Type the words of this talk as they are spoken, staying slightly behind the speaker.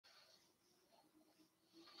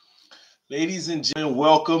Ladies and gentlemen,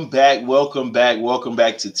 welcome back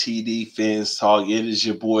to TD Phins Talk. It is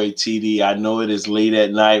your boy TD. I know it is late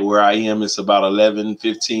at night where I am. It's about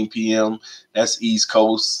 11:15 p.m. That's East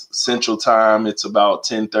Coast. Central Time, it's about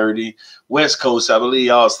 10:30. West Coast, I believe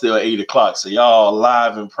y'all still 8 o'clock, so y'all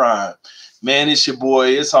live and prime. Man, it's your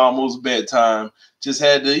boy. It's almost bedtime. Just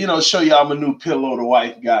had to, show y'all my new pillow the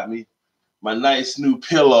wife got me. My nice new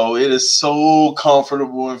pillow. It is so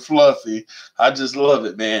comfortable and fluffy. I just love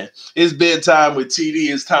it, man. It's bedtime with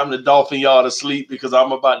TD. It's time to dolphin y'all to sleep because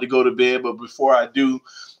I'm about to go to bed. But before I do,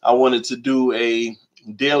 I wanted to do a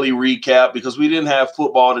daily recap because we didn't have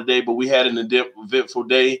football today, but we had an eventful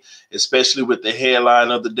day, especially with the headline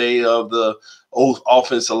of the day of the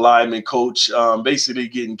offensive lineman coach basically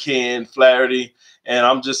getting canned, Flaherty. And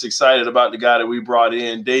I'm just excited about the guy that we brought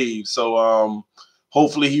in, Dave. So,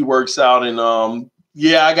 hopefully he works out. And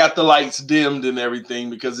I got the lights dimmed and everything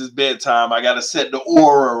because it's bedtime. I got to set the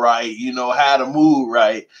aura right, how to move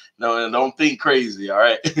right. No, and don't think crazy. All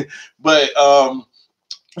right. But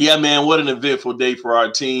yeah, man, what an eventful day for our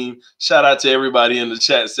team. Shout out to everybody in the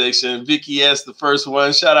chat section. Vicky S, the first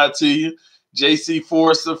one. Shout out to you. JC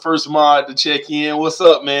Forrester, first mod to check in. What's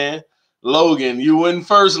up, man? Logan, you went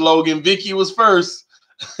first, Logan. Vicky was first.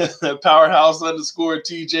 Powerhouse _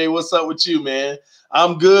 TJ. What's up with you, man?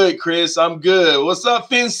 I'm good, Chris. I'm good. What's up,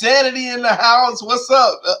 Finsanity in the house? What's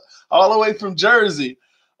up? All the way from Jersey.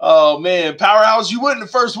 Oh, man. Powerhouse, you weren't the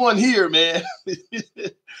first one here, man.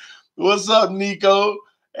 What's up, Nico?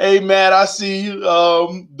 Hey, Matt, I see you.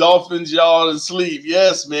 Dolphins, y'all asleep.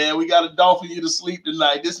 Yes, man. We got to dolphin you to sleep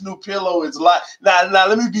tonight. This new pillow is like now,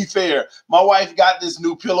 let me be fair. My wife got this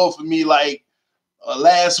new pillow for me like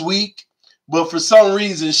last week. But for some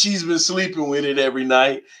reason, she's been sleeping with it every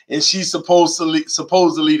night, and she's supposedly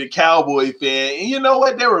the Cowboy fan. And you know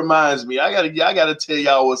what? That reminds me. I gotta tell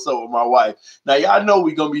y'all what's up with my wife. Now, y'all know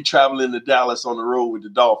we're gonna be traveling to Dallas on the road with the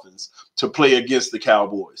Dolphins to play against the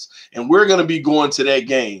Cowboys, and we're gonna be going to that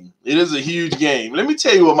game. It is a huge game. Let me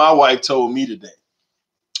tell you what my wife told me today,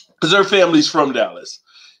 because her family's from Dallas.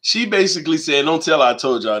 She basically said, "Don't tell her I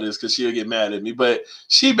told y'all this, because she'll get mad at me." But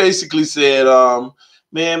she basically said,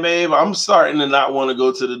 man, babe, I'm starting to not want to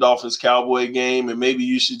go to the Dolphins Cowboy game, and maybe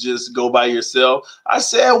you should just go by yourself. I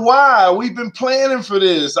said, why? We've been planning for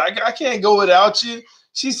this. I can't go without you.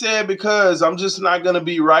 She said, because I'm just not going to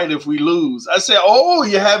be right if we lose. I said, oh,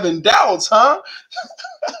 you're having doubts, huh?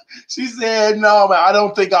 She said, no, man, I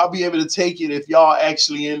don't think I'll be able to take it if y'all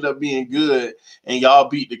actually end up being good and y'all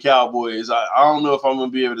beat the Cowboys. I don't know if I'm going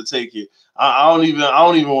to be able to take it. I don't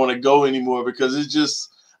even want to go anymore because it's just,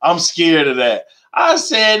 I'm scared of that. I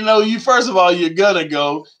said, no, first of all, you're going to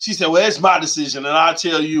go. She said, well, it's my decision, and I'll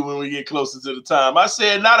tell you when we get closer to the time. I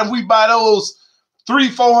said, not if we buy those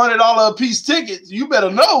 $300-$400 a piece tickets. You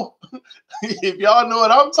better know if y'all know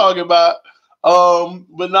what I'm talking about.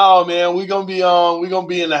 But no, man, we're gonna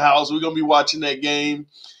be in the house. We're gonna be watching that game,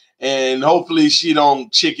 and hopefully she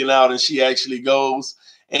don't chicken out and she actually goes.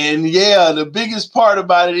 And yeah, the biggest part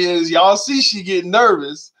about it is y'all see she getting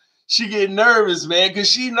nervous. She getting nervous, man, because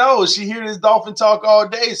she knows she hear this Dolphin talk all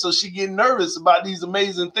day, so she getting nervous about these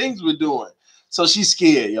amazing things we're doing. So she's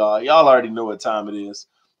scared, y'all. Y'all already know what time it is.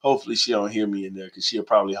 Hopefully she don't hear me in there because she'll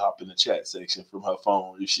probably hop in the chat section from her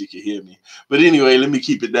phone if she could hear me. But anyway, let me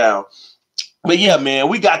keep it down. But yeah, man,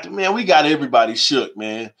 we got everybody shook,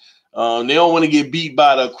 man. They don't want to get beat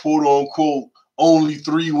by the quote unquote only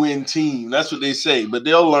 3-win team. That's what they say, but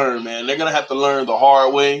they'll learn, man. They're gonna have to learn the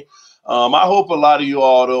hard way. I hope a lot of you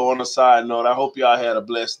all, though, on a side note, I hope y'all had a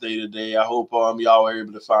blessed day today. I hope y'all were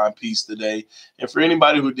able to find peace today. And for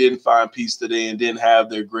anybody who didn't find peace today and didn't have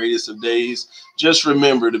their greatest of days, just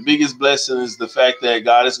remember the biggest blessing is the fact that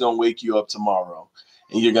God is going to wake you up tomorrow.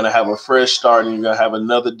 And you're going to have a fresh start, and you're going to have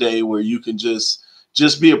another day where you can just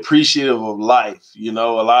be appreciative of life. You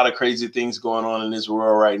know, a lot of crazy things going on in this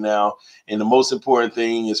world right now. And the most important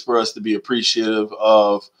thing is for us to be appreciative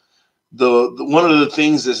of the one of the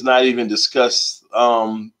things that's not even discussed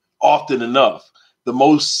often enough. The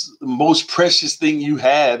most precious thing you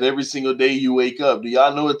have every single day you wake up. Do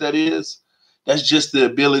y'all know what that is? That's just the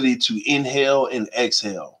ability to inhale and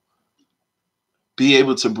exhale. Be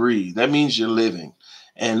able to breathe. That means you're living.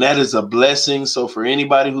 And that is a blessing. So for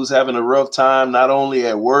anybody who's having a rough time, not only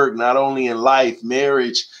at work, not only in life,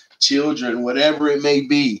 marriage, children, whatever it may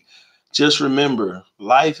be, just remember,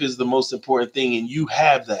 life is the most important thing, and you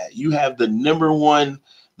have that. You have the number one,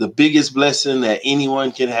 the biggest blessing that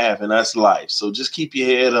anyone can have, and that's life. So just keep your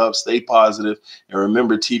head up, stay positive, and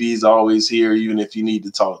remember, TD's always here, even if you need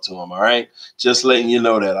to talk to him, all right? Just letting you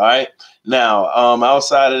know that, all right? Now,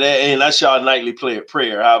 outside of that, and that's y'all nightly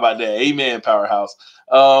prayer. How about that? Amen, Powerhouse.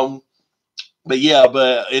 But yeah,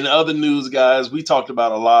 but in other news, guys, we talked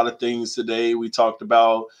about a lot of things today. We talked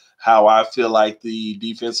about how I feel like the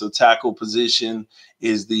defensive tackle position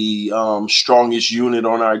is the strongest unit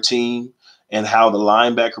on our team, and how the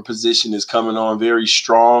linebacker position is coming on very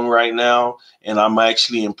strong right now. And I'm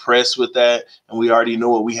actually impressed with that. And we already know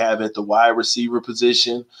what we have at the wide receiver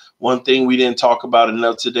position. One thing we didn't talk about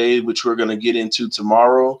enough today, which we're going to get into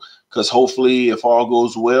tomorrow, because hopefully, if all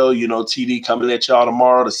goes well, you know, TD coming at y'all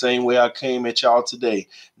tomorrow the same way I came at y'all today.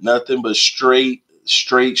 Nothing but straight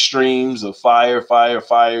streams of fire, fire,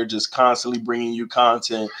 fire, just constantly bringing you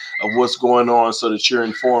content of what's going on so that you're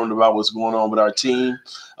informed about what's going on with our team.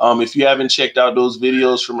 If you haven't checked out those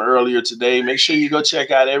videos from earlier today, make sure you go check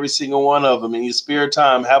out every single one of them in your spare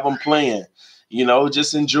time. Have them playing. You know,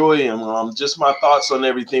 just enjoy them. Just my thoughts on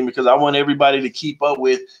everything, because I want everybody to keep up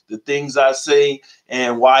with the things I say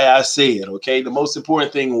and why I say it. Okay, the most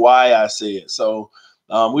important thing, why I say it. So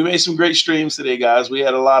we made some great streams today, guys. We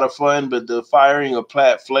had a lot of fun, but the firing of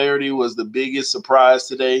Platt Flaherty was the biggest surprise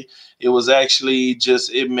today. It was actually just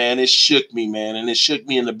it shook me, man, and it shook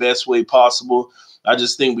me in the best way possible. I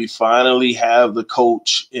just think we finally have the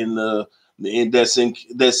coach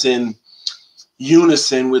that's in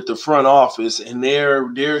unison with the front office, and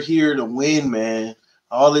they're here to win, man.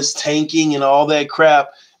 All this tanking and all that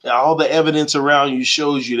crap, all the evidence around you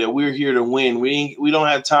shows you that we're here to win. We don't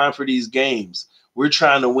have time for these games. We're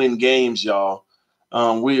trying to win games, y'all.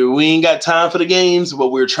 We ain't got time for the games,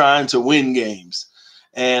 but we're trying to win games.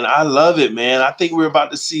 And I love it, man. I think we're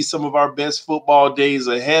about to see some of our best football days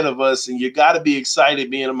ahead of us. And you got to be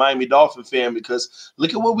excited being a Miami Dolphin fan, because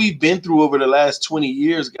look at what we've been through over the last 20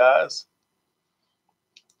 years, guys.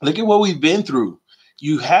 Look at what we've been through.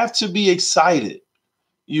 You have to be excited.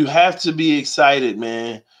 You have to be excited,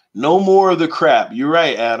 man. No more of the crap. You're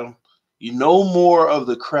right, Adam. You no more of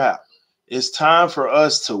the crap. It's time for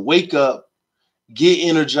us to wake up, get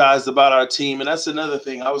energized about our team. And that's another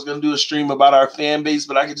thing. I was going to do a stream about our fan base,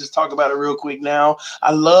 but I can just talk about it real quick now.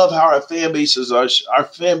 I love how our fan base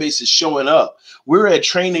is showing up. We're at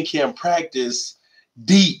training camp practice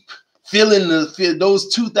deep, filling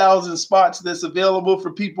those 2,000 spots that's available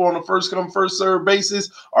for people on a first come, first serve basis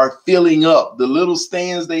are filling up. The little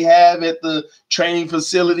stands they have at the training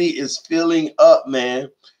facility is filling up, man.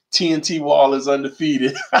 TNT Wall is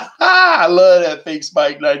undefeated. I love that fake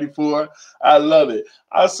Spike 94. I love it.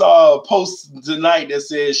 I saw a post tonight that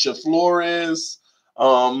says Flores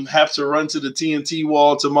have to run to the TNT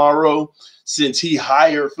Wall tomorrow since he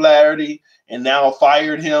hired Flaherty and now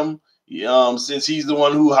fired him. Since he's the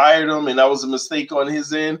one who hired him, and that was a mistake on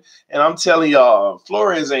his end. And I'm telling y'all,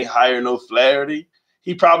 Flores ain't hired no Flaherty.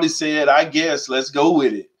 He probably said, I guess, let's go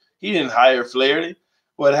with it. He didn't hire Flaherty.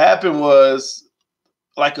 What happened was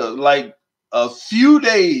like a few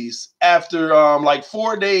days after, like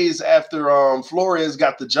 4 days after Flores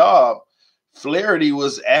got the job, Flaherty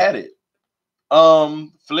was added.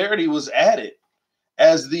 Flaherty was added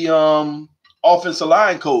as the offensive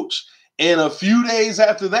line coach. And a few days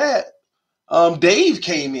after that, Dave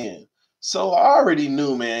came in. So I already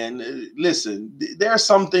knew, man. Listen, there are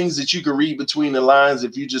some things that you can read between the lines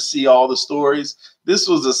if you just see all the stories. This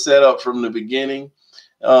was a setup from the beginning.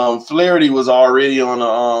 Flaherty was already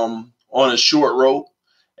on a short rope.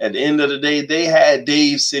 At the end of the day, they had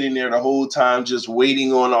Dave sitting there the whole time just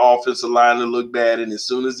waiting on the offensive line to look bad. And as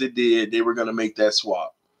soon as it did, they were going to make that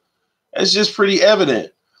swap. That's just pretty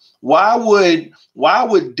evident. Why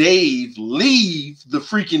would Dave leave the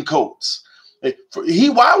freaking Colts?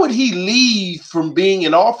 Why would he leave from being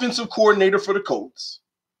an offensive coordinator for the Colts?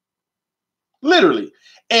 Literally.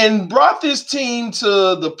 And brought this team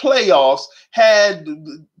to the playoffs, had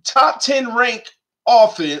top 10 ranked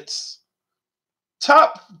offense,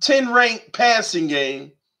 top 10 ranked passing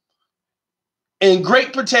game, and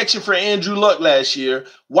great protection for Andrew Luck last year.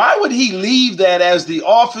 Why would he leave that as the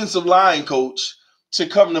offensive line coach to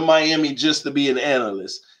come to Miami just to be an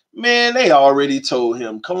analyst? Man, they already told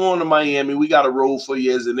him, come on to Miami. We got a role for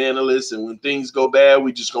you as an analyst. And when things go bad,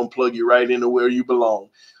 we just going to plug you right into where you belong.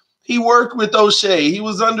 He worked with O'Shea. He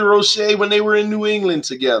was under O'Shea when they were in New England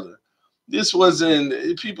together. This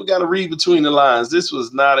wasn't, people got to read between the lines. This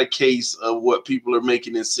was not a case of what people are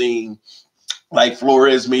making it seem like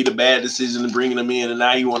Flores made a bad decision in bringing him in, and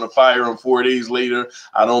now you want to fire him 4 days later.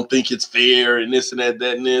 I don't think it's fair, and this and that,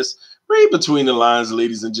 that and this. Read between the lines,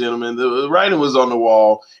 ladies and gentlemen. The writing was on the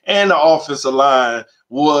wall, and the offensive line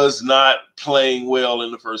was not playing well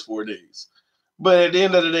in the first 4 days. But at the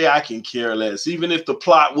end of the day, I can care less. Even if the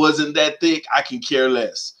plot wasn't that thick, I can care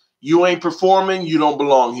less. You ain't performing, you don't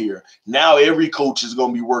belong here. Now every coach is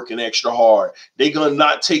going to be working extra hard. They're going to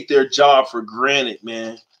not take their job for granted,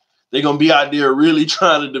 man. They're going to be out there really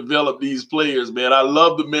trying to develop these players, man. I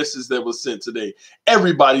love the message that was sent today.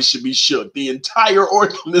 Everybody should be shook. The entire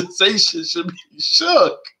organization should be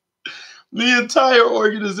shook. The entire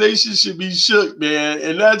organization should be shook, man.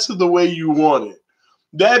 And that's the way you want it.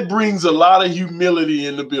 That brings a lot of humility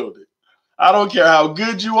in the building. I don't care how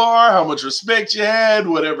good you are, how much respect you had,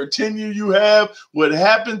 whatever tenure you have. What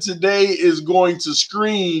happened today is going to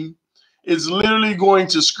scream. It's literally going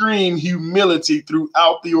to scream humility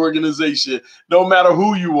throughout the organization, no matter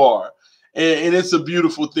who you are. And it's a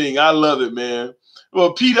beautiful thing. I love it, man.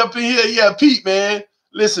 Well, Pete up in here. Yeah, Pete, man.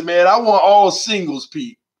 Listen, man, I want all singles,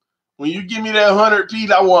 Pete. When you give me that 100,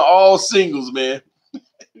 Pete, I want all singles, man.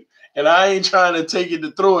 And I ain't trying to take it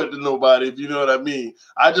to throw it to nobody, if you know what I mean.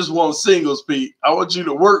 I just want singles, Pete. I want you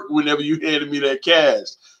to work whenever you handed me that cash.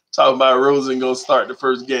 Talking about Rosen going to start the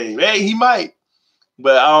first game. Hey, he might.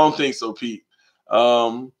 But I don't think so, Pete.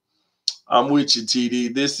 I'm with you,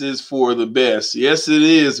 TD. This is for the best. Yes, it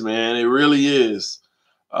is, man. It really is.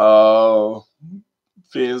 Fins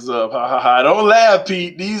up. Ha, ha, ha. Don't laugh,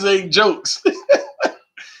 Pete. These ain't jokes.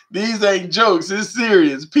 These ain't jokes. It's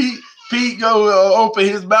serious. Pete go open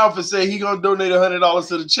his mouth and say he going to donate $100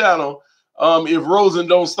 to the channel if Rosen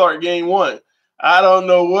don't start game 1. I don't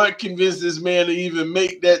know what convinced this man to even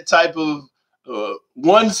make that type of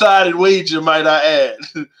one-sided wager, might I add.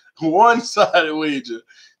 One-sided wager.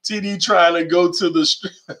 TD trying to go to the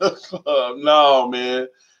strip club. No, man.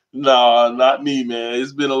 No, not me, man.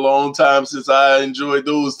 It's been a long time since I enjoyed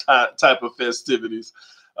those type of festivities.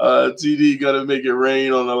 TD gonna make it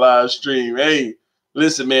rain on the live stream. Hey,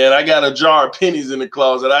 listen, man, I got a jar of pennies in the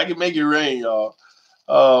closet. I can make it rain, y'all.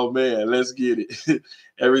 Oh, man, let's get it.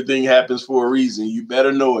 Everything happens for a reason. You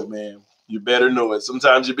better know it, man. You better know it.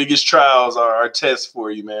 Sometimes your biggest trials are tests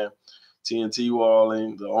for you, man. TNT Wall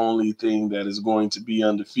ain't the only thing that is going to be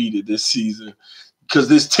undefeated this season because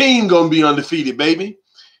this team going to be undefeated, baby.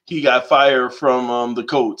 He got fired from the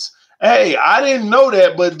Colts. Hey, I didn't know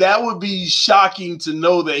that, but that would be shocking to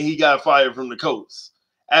know that he got fired from the Colts.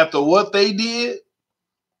 After what they did,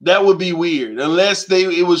 that would be weird. Unless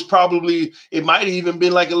it might have even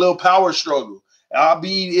been like a little power struggle.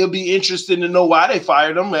 It'll be interesting to know why they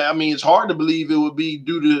fired him. I mean, it's hard to believe it would be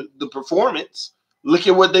due to the performance. Look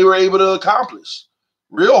at what they were able to accomplish.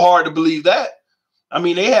 Real hard to believe that. I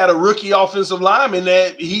mean, they had a rookie offensive lineman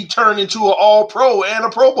that he turned into an all-pro and a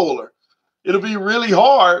Pro Bowler. It'll be really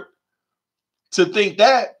hard to think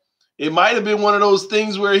that. It might have been one of those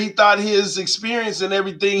things where he thought his experience and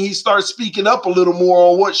everything, he starts speaking up a little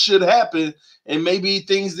more on what should happen, and maybe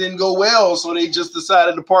things didn't go well, so they just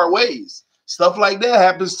decided to part ways. Stuff like that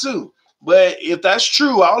happens too. But if that's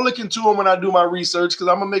true, I'll look into him when I do my research because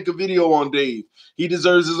I'm going to make a video on Dave. He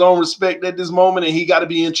deserves his own respect at this moment, and he got to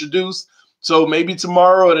be introduced. So maybe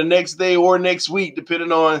tomorrow or the next day or next week,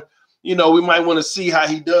 depending on, we might want to see how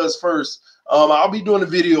he does first. I'll be doing a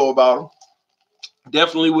video about him.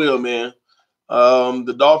 Definitely will, man.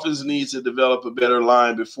 The Dolphins need to develop a better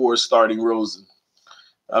line before starting Rosen.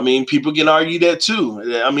 I mean, people can argue that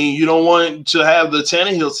too. I mean, you don't want to have the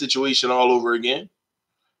Tannehill situation all over again.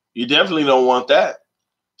 You definitely don't want that.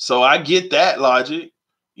 So I get that logic.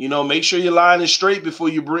 Make sure your line is straight before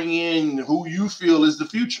you bring in who you feel is the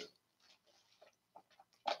future.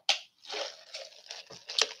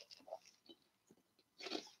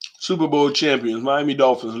 Super Bowl champions, Miami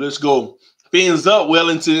Dolphins. Let's go. Phins up,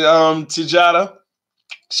 Wellington Tijada.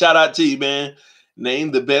 Shout out to you, man.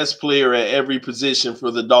 Name the best player at every position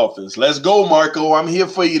for the Dolphins. Let's go, Marco. I'm here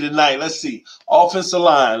for you tonight. Let's see. Offensive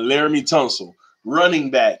line, Laramie Tunsil.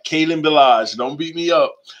 Running back, Kalen Ballage. Don't beat me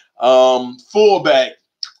up. Fullback,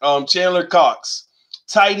 Chandler Cox.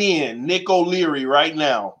 Tight end, Nick O'Leary right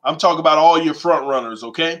now. I'm talking about all your front runners,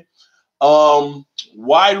 okay?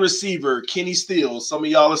 Wide receiver, Kenny Stills. Some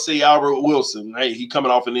of y'all will say Albert Wilson. Hey, he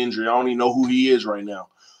coming off an injury. I don't even know who he is right now.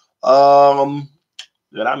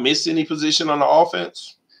 Did I miss any position on the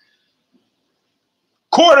offense?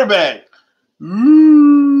 Quarterback.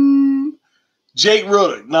 Jake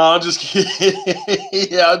Rutter. No, I'm just kidding.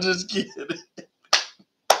 Yeah, I'm just kidding.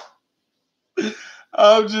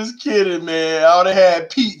 I'm just kidding, man. I would have had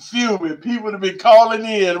Pete fuming. Pete would have been calling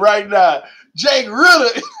in right now. Jake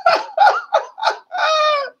Rutter.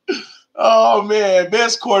 Oh, man.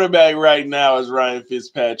 Best quarterback right now is Ryan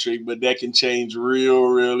Fitzpatrick, but that can change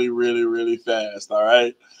really fast, all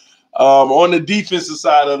right? On the defensive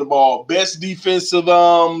side of the ball, best defensive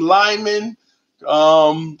lineman,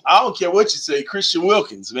 I don't care what you say, Christian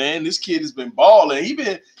Wilkins, man. This kid has been balling. He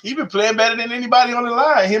been playing better than anybody on the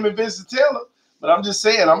line, him and Vincent Taylor. But I'm just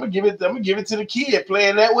saying, I'm gonna give it to the kid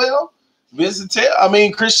playing that well. Vincent Taylor. I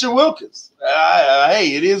mean, Christian Wilkins.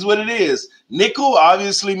 Hey, it is what it is. Nickel,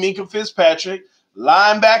 obviously, Minka Fitzpatrick.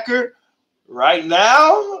 Linebacker, right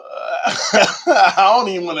now, I don't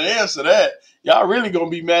even want to answer that. Y'all really going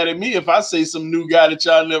to be mad at me if I say some new guy that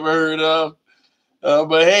y'all never heard of.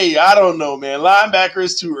 But, hey, I don't know, man. Linebacker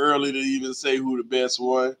is too early to even say who the best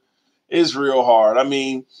one. It's real hard. I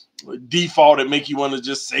mean, default, it make you want to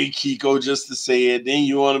just say Kiko just to say it. Then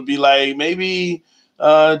you want to be like, maybe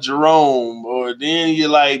Jerome. Or then you're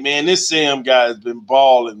like, man, this Sam guy has been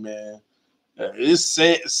balling, man. This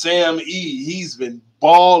Sam E, he's been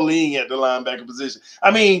balling at the linebacker position.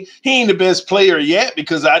 I mean, he ain't the best player yet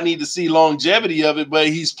because I need to see longevity of it, but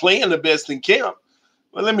he's playing the best in camp.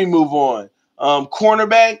 But let me move on.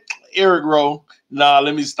 Cornerback, Eric Rowe. Nah,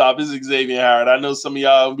 let me stop. This is Xavier Howard. I know some of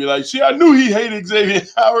y'all will be like, see, I knew he hated Xavier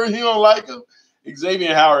Howard. He don't like him.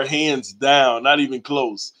 Xavier Howard, hands down, not even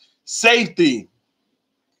close. Safety,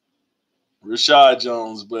 Rashad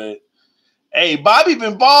Jones, but hey, Bobby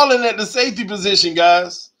been balling at the safety position,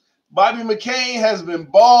 guys. Bobby McCain has been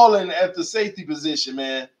balling at the safety position,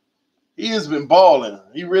 man. He has been balling.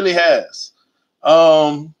 He really has.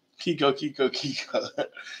 Kiko.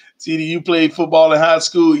 TD, you played football in high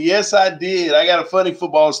school? Yes, I did. I got a funny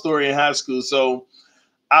football story in high school. So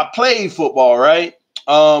I played football, right?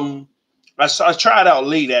 I tried out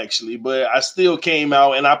late, actually, but I still came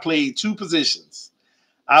out, and I played two positions.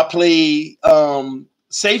 I played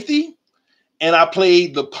safety, and I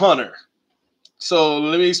played the punter. So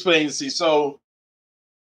let me explain. See, so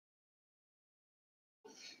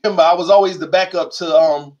I was always the backup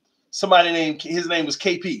to somebody named, his name was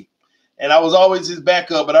KP, and I was always his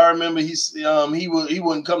backup. But I remember he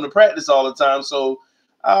wouldn't come to practice all the time. So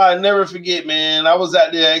I never forget, man. I was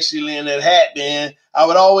out there actually in that hat, man. I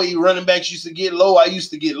would always, running backs used to get low. I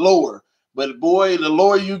used to get lower. But boy, the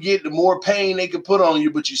lower you get, the more pain they could put on you,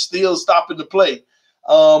 but you still stopping the play.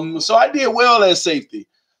 So I did well at safety.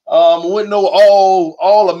 Wasn't no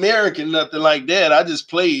all American, nothing like that. I just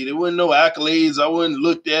played. It wasn't no accolades. I wasn't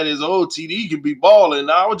looked at as, oh, TD can be balling.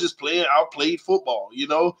 I was just playing. I played football, you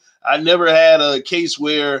know. I never had a case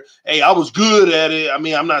where, hey, I was good at it. I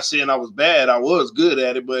mean, I'm not saying I was bad. I was good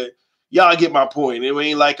at it, but y'all get my point. It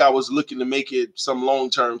ain't like I was looking to make it some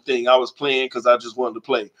long-term thing. I was playing because I just wanted to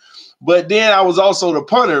play. But then I was also the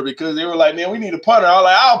punter because they were like, man, we need a punter. I was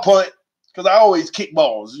like, I'll punt. Because I always kick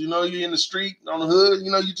balls. You know, you're in the street, on the hood, you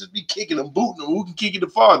know, you just be kicking them, booting them. Who can kick it the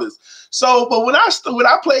farthest? So, but when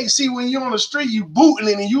I played, see, when you're on the street, you booting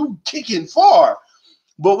it and you kicking far.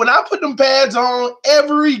 But when I put them pads on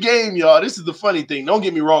every game, y'all, this is the funny thing. Don't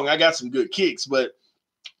get me wrong. I got some good kicks, but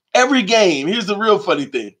every game, here's the real funny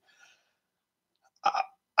thing.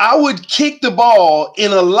 I would kick the ball,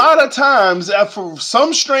 and a lot of times, for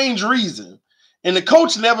some strange reason, and the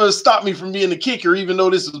coach never stopped me from being the kicker, even though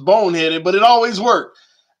this is boneheaded, but it always worked.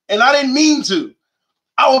 And I didn't mean to.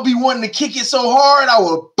 I would be wanting to kick it so hard, I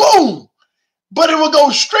would boom, but it would go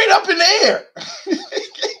straight up in the air.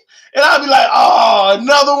 And I'd be like, oh,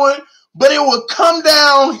 another one. But it would come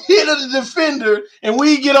down, hit the defender, and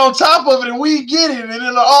we get on top of it, and we get it, and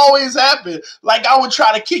it'll always happen. Like I would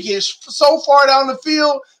try to kick it so far down the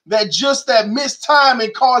field that just that missed time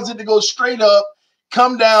and caused it to go straight up,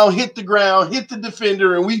 come down, hit the ground, hit the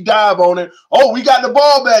defender, and we dive on it. Oh, we got the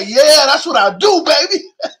ball back. Yeah, that's what I do, baby.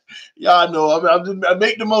 Y'all know, I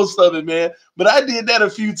make the most of it, man. But I did that a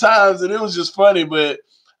few times, and it was just funny. But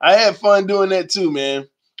I had fun doing that too, man.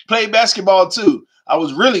 Played basketball too. I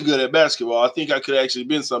was really good at basketball. I think I could actually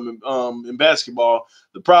been something in basketball.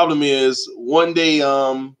 The problem is one day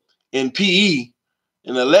in PE,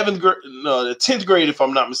 in the 10th grade, if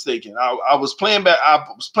I'm not mistaken, I was playing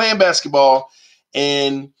basketball,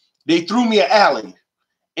 and they threw me an alley,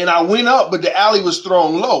 and I went up, but the alley was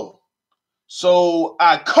thrown low. So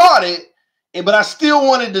I caught it, but I still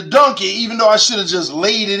wanted to dunk it, even though I should have just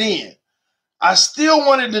laid it in. I still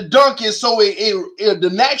wanted to dunk it, so the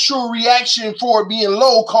natural reaction for it being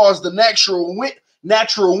low caused the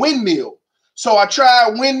natural windmill. So I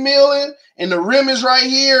tried windmilling, and the rim is right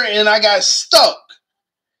here, and I got stuck.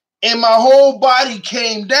 And my whole body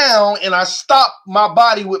came down, and I stopped my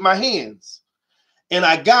body with my hands. And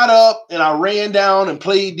I got up, and I ran down and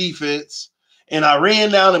played defense, and I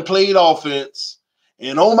ran down and played offense.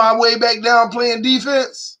 And on my way back down playing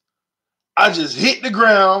defense, I just hit the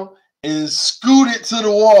ground and scooted to the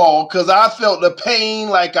wall because I felt the pain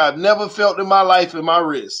like I've never felt in my life in my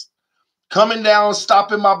wrist. Coming down,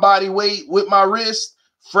 stopping my body weight with my wrist,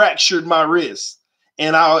 fractured my wrist.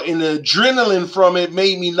 And the adrenaline from it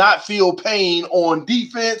made me not feel pain on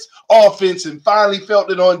defense, offense, and finally felt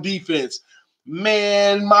it on defense.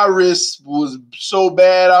 Man, my wrist was so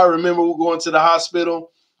bad. I remember going to the hospital,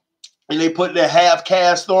 and they put the half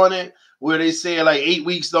cast on it where they say like 8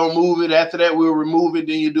 weeks, don't move it. After that, we'll remove it.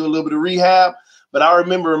 Then you do a little bit of rehab. But I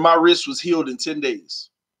remember my wrist was healed in 10 days.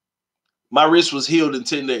 My wrist was healed in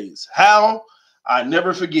 10 days. How? I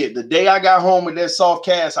never forget. The day I got home with that soft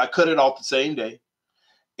cast, I cut it off the same day.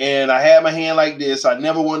 And I had my hand like this. I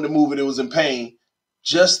never wanted to move it. It was in pain.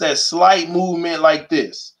 Just that slight movement like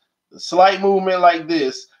this. The slight movement like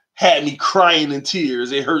this had me crying in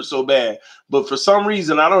tears. It hurt so bad. But for some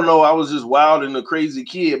reason, I don't know, I was just wild and a crazy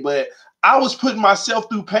kid. But I was putting myself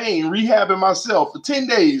through pain, rehabbing myself for 10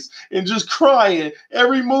 days and just crying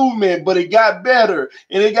every movement. But it got better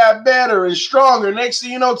and it got better and stronger. Next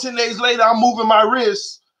thing you know, 10 days later, I'm moving my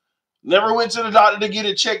wrist. Never went to the doctor to get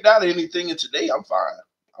it checked out or anything. And today I'm fine.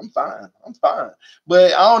 I'm fine.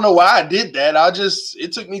 But I don't know why I did that.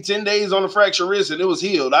 It took me 10 days on the fractured wrist and it was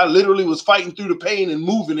healed. I literally was fighting through the pain and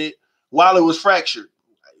moving it while it was fractured.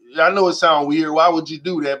 I know it sounds weird. Why would you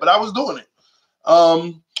do that? But I was doing it.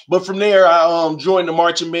 But from there, I joined the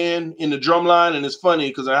marching band in the drum line. And it's funny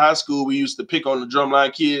because in high school, we used to pick on the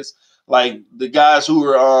drumline kids, like the guys who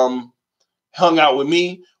were hung out with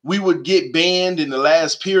me. We would get banned in the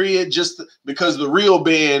last period just because the real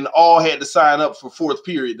band all had to sign up for fourth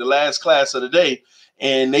period, the last class of the day.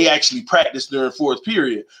 And they actually practiced during fourth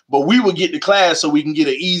period. But we would get to class so we can get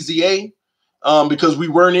an easy A because we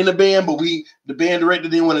weren't in the band, but the band director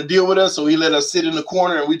didn't want to deal with us. So he let us sit in the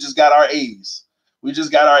corner and we just got our A's. We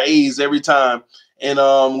just got our A's every time.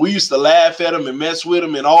 And we used to laugh at them and mess with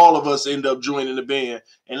them. And all of us end up joining the band.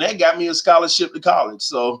 And that got me a scholarship to college.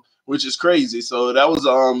 So, which is crazy. So that was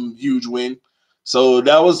a huge win. So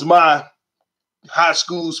that was my high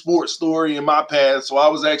school sports story in my past. So I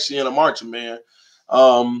was actually in a marching band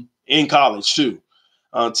in college too.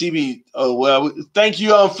 TB, well, thank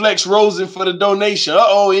you, Flex Rosen, for the donation.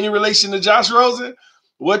 Any relation to Josh Rosen?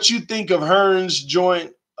 What you think of Hearns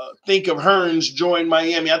join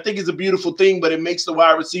Miami? I think it's a beautiful thing, but it makes the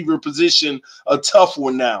wide receiver position a tough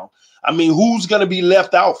one now. I mean, who's going to be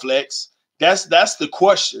left out, Flex? That's the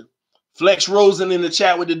question. Flex Rosen in the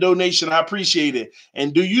chat with the donation. I appreciate it.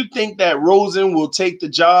 And do you think that Rosen will take the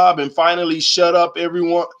job and finally shut up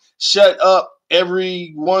everyone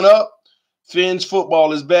up? Phins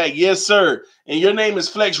football is back. Yes, sir. And your name is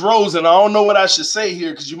Flex Rosen. I don't know what I should say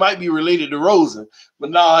here because you might be related to Rosen.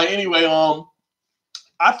 But anyway,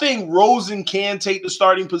 I think Rosen can take the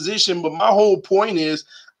starting position, but my whole point is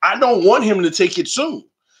I don't want him to take it soon.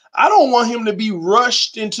 I don't want him to be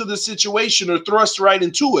rushed into the situation or thrust right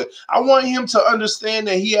into it. I want him to understand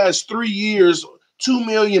that he has 3 years, $2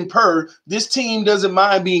 million per. This team doesn't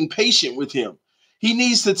mind being patient with him. He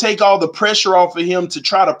needs to take all the pressure off of him to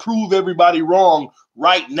try to prove everybody wrong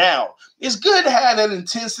right now. It's good to have that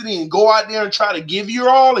intensity and go out there and try to give your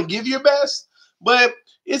all and give your best, but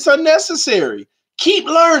it's unnecessary. Keep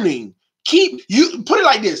learning. You put it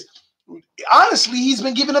like this. Honestly, he's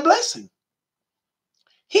been given a blessing.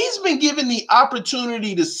 He's been given the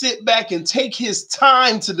opportunity to sit back and take his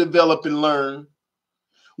time to develop and learn.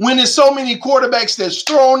 When there's so many quarterbacks that's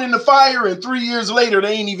thrown in the fire and 3 years later,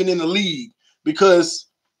 they ain't even in the league because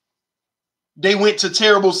they went to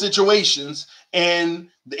terrible situations and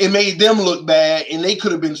it made them look bad and they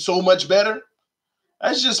could have been so much better.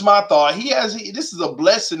 That's just my thought. This is a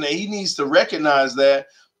blessing that he needs to recognize that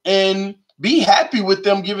and be happy with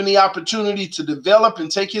them given the opportunity to develop and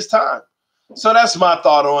take his time. So that's my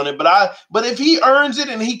thought on it. But if he earns it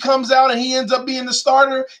and he comes out and he ends up being the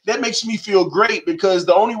starter, that makes me feel great because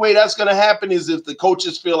the only way that's going to happen is if the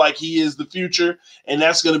coaches feel like he is the future, and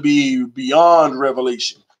that's going to be beyond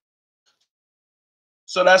revelation.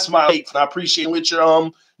 So that's my take. I appreciate with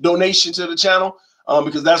your donation to the channel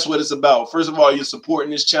because that's what it's about. First of all, you're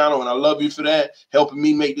supporting this channel, and I love you for that, helping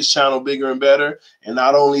me make this channel bigger and better. And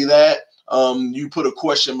not only that, you put a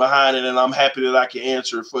question behind it, and I'm happy that I can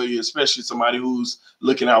answer it for you, especially somebody who's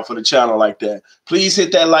looking out for the channel like that. Please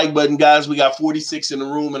hit that like button, guys. We got 46 in the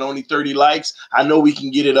room and only 30 likes. I know we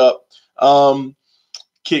can get it up.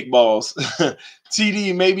 Kickballs.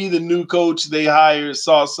 TD, maybe the new coach they hired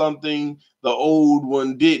saw something the old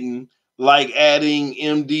one didn't, like adding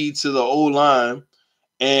MD to the O-line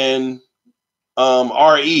and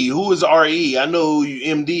RE. Who is RE? I know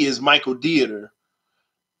MD is Michael Dieter.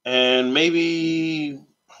 And maybe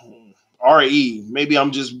RE. Maybe I'm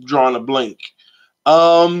just drawing a blank.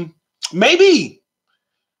 Maybe.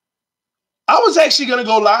 I was actually going to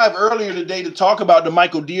go live earlier today to talk about the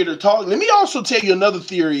Michael Dieter talk. Let me also tell you another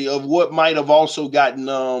theory of what might have also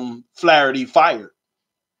gotten Flaherty fired.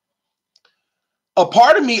 A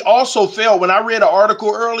part of me also felt, when I read an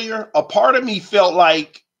article earlier, a part of me felt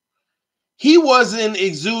like he wasn't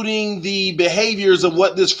exuding the behaviors of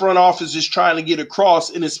what this front office is trying to get across,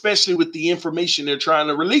 and especially with the information they're trying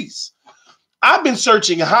to release. I've been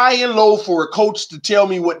searching high and low for a coach to tell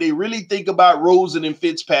me what they really think about Rosen and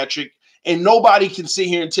Fitzpatrick, and nobody can sit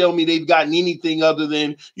here and tell me they've gotten anything other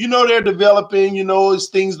than, they're developing, it's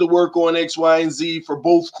things to work on X, Y, and Z for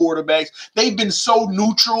both quarterbacks. They've been so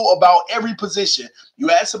neutral about every position.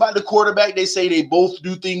 You ask about the quarterback, they say they both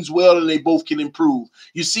do things well and they both can improve.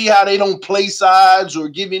 You see how they don't play sides or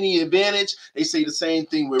give any advantage? They say the same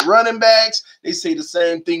thing with running backs. They say the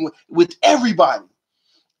same thing with everybody.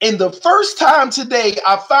 And the first time today,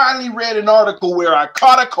 I finally read an article where I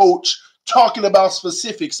caught a coach talking about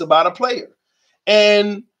specifics about a player.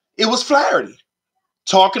 And it was Flaherty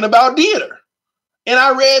talking about Dieter. And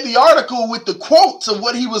I read the article with the quotes of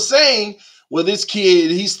what he was saying. Well, this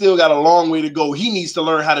kid, he's still got a long way to go. He needs to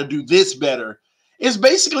learn how to do this better. It's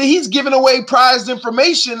basically he's giving away prized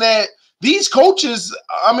information that these coaches,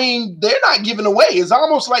 they're not giving away. It's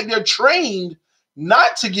almost like they're trained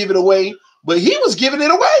not to give it away, but he was giving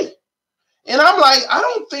it away. And I'm like, I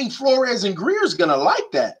don't think Flores and Greer's going to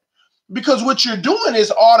like that. Because what you're doing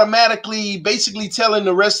is automatically basically telling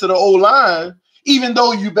the rest of the O-line, even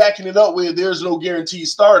though you're backing it up with there's no guaranteed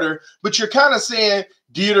starter, but you're kind of saying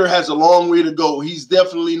Dieter has a long way to go. He's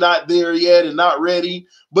definitely not there yet and not ready,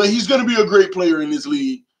 but he's going to be a great player in this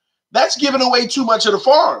league. That's giving away too much of the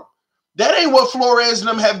farm. That ain't what Flores and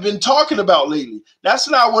them have been talking about lately. That's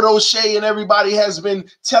not what O'Shea and everybody has been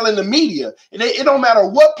telling the media. And it don't matter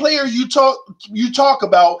what player you talk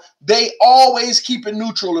about, they always keep it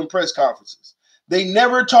neutral in press conferences. They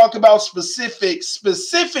never talk about specific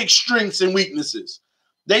strengths and weaknesses.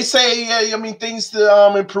 They say, things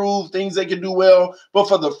to improve, things they can do well. But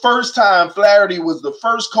for the first time, Flaherty was the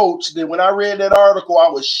first coach that when I read that article, I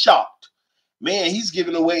was shocked. Man, he's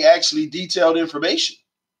giving away actually detailed information.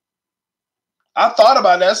 I thought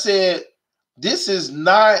about it. I said, this is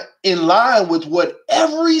not in line with what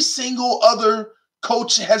every single other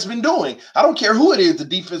coach has been doing. I don't care who it is, the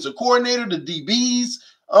defensive coordinator, the DBs,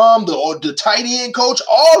 the tight end coach,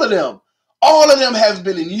 all of them have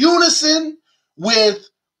been in unison with,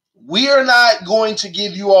 we are not going to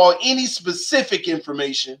give you all any specific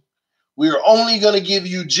information. We are only going to give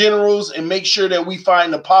you generals and make sure that we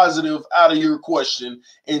find the positive out of your question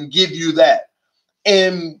and give you that.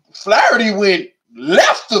 And Flaherty went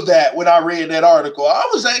left of that when I read that article. I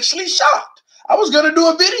was actually shocked. I was going to do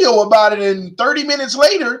a video about it, and 30 minutes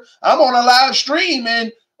later, I'm on a live stream,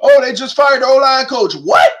 and, they just fired the O-line coach.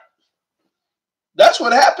 What? That's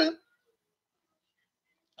what happened.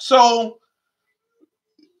 So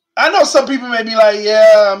I know some people may be like,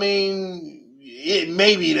 yeah, it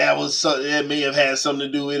may have had something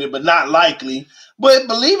to do with it, but not likely. But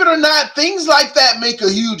believe it or not, things like that make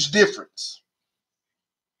a huge difference.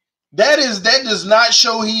 That does not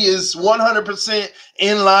show he is 100%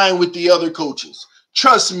 in line with the other coaches.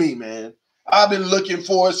 Trust me, man. I've been looking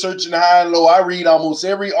for it, searching high and low. I read almost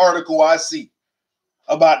every article I see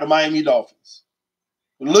about the Miami Dolphins.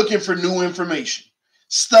 Looking for new information,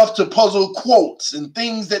 stuff to puzzle quotes and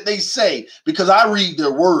things that they say, because I read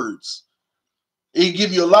their words. It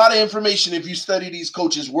give you a lot of information if you study these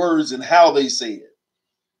coaches' words and how they say it.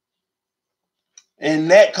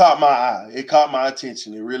 And that caught my eye. It caught my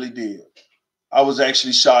attention. It really did. I was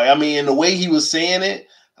actually shocked. And the way he was saying it,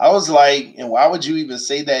 I was like, and why would you even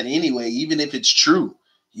say that anyway, even if it's true?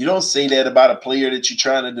 You don't say that about a player that you're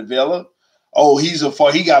trying to develop. Oh,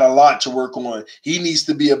 he got a lot to work on. He needs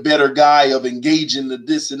to be a better guy of engaging the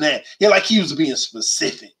this and that. Yeah, like he was being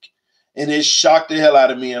specific. And it shocked the hell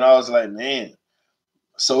out of me. And I was like, man.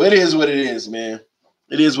 So it is what it is, man.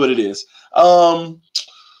 It is what it is.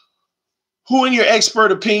 Who, in your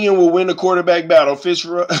expert opinion, will win the quarterback battle?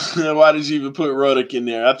 Why did you even put Ruddock in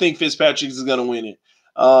there? I think Fitzpatrick is going to win it.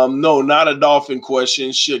 No, not a Dolphin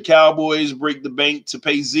question. Should Cowboys break the bank to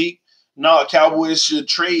pay Zeke? No, Cowboys should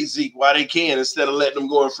trade Zeke while they can instead of letting them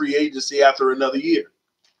go in free agency after another year.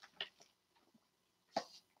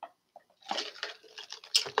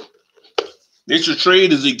 They should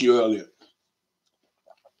trade Ezekiel Elliott.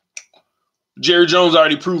 Jerry Jones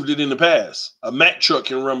already proved it in the past. A Mack truck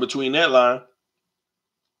can run between that line.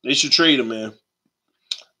 They should trade him, man.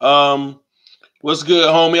 What's good,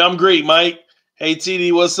 homie? I'm great, Mike. Hey,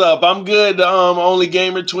 TD, what's up? I'm good. Only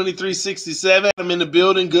Gamer 2367. I'm in the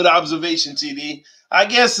building. Good observation, TD. I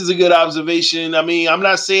guess it's a good observation. I'm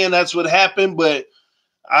not saying that's what happened, but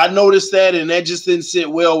I noticed that, and that just didn't sit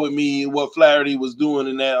well with me, what Flaherty was doing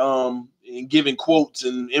in that and giving quotes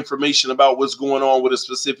and information about what's going on with a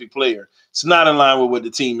specific player. It's not in line with what the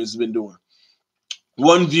team has been doing.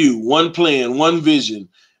 One view, one plan, one vision.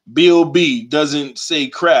 Bill B doesn't say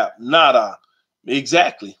crap. Nada.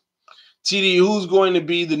 Exactly. TD, who's going to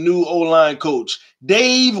be the new O-line coach?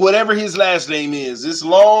 Dave, whatever his last name is. It's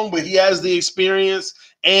long, but he has the experience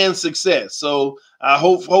and success. So I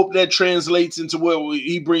hope that translates into what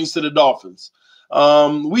he brings to the Dolphins.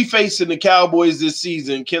 We facing the Cowboys this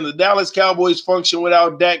season. Can the Dallas Cowboys function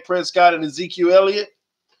without Dak Prescott and Ezekiel Elliott?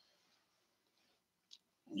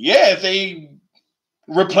 Yeah, if they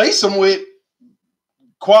replace them with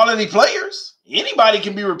quality players. Anybody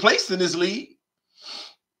can be replaced in this league.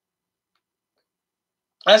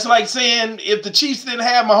 That's like saying if the Chiefs didn't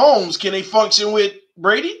have Mahomes, can they function with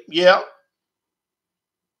Brady? Yeah.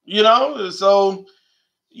 So,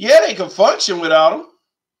 yeah, they can function without him.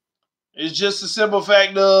 It's just a simple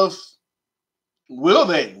fact of, will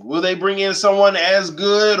they? Will they bring in someone as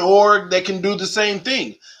good or they can do the same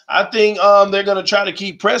thing? I think they're going to try to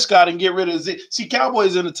keep Prescott and get rid of Zeke. See,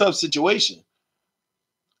 Cowboys in a tough situation.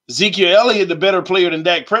 Ezekiel Elliott, the better player than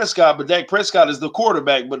Dak Prescott, but Dak Prescott is the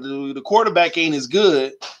quarterback. But the quarterback ain't as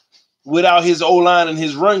good without his O-line and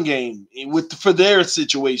his run game for their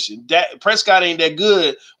situation. Prescott ain't that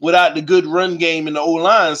good without the good run game and the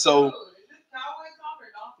O-line. So,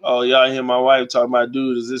 oh, y'all hear my wife talking about,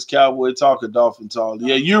 dude, is this Cowboy talk or Dolphin talk?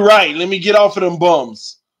 Yeah, you're right. Let me get off of them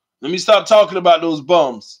bums. Let me stop talking about those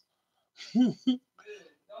bums.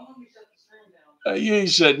 You ain't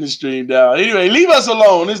shutting the stream down. Anyway, leave us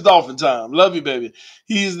alone. It's Dolphin time. Love you, baby.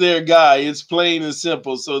 He's their guy. It's plain and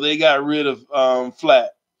simple. So they got rid of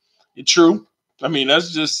Flat. True. I mean,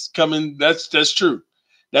 that's just coming. That's true.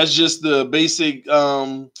 That's just the basic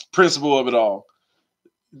principle of it all.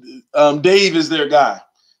 Dave is their guy.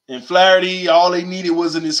 And Flaherty, all they needed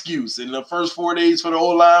was an excuse. And the first 4 days for the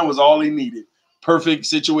O-line was all they needed. Perfect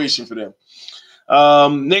situation for them.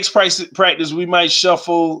 Next practice, we might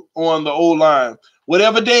shuffle on the O-line.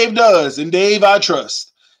 Whatever Dave does, and Dave I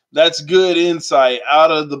trust. That's good insight,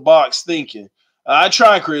 out of the box thinking. I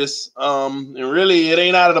try, Chris. And really, it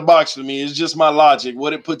ain't out of the box for me. It's just my logic,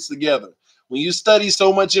 what it puts together. When you study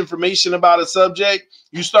so much information about a subject,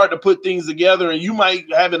 you start to put things together, and you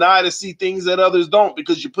might have an eye to see things that others don't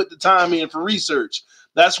because you put the time in for research.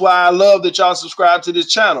 That's why I love that y'all subscribe to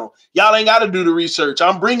this channel. Y'all ain't got to do the research.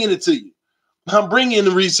 I'm bringing it to you. I'm bringing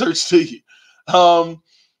the research to you.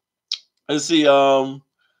 Let's see. Yo,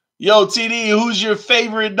 TD, who's your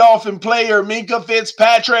favorite Dolphin player? Minka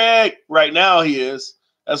Fitzpatrick. Right now he is.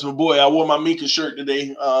 That's my boy. I wore my Minka shirt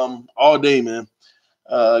today all day, man.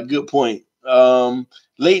 Good point.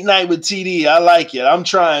 Late night with TD. I like it. I'm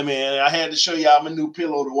trying, man. I had to show y'all my new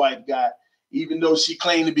pillow the wife got. Even though she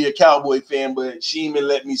claimed to be a Cowboy fan, but she ain't been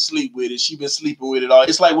letting me sleep with it. She been sleeping with it all.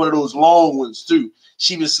 It's like one of those long ones, too.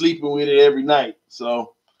 She been sleeping with it every night.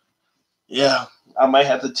 So, yeah, I might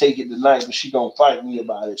have to take it tonight, but she gonna fight me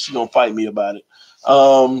about it. She gonna fight me about it.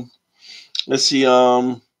 Let's see.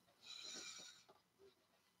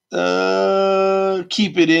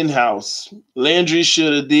 Keep it in-house. Landry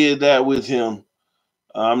should have did that with him.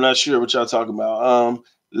 I'm not sure what y'all talking about.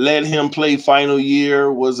 Let him play final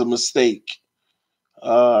year was a mistake.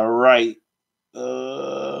 Right.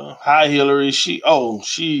 Hi, Hillary. She gone.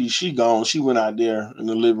 She went out there in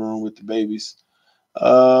the living room with the babies.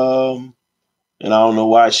 And I don't know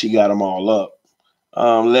why she got them all up.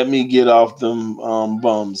 Let me get off them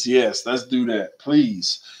bums. Yes, let's do that,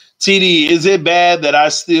 please. TD, is it bad that I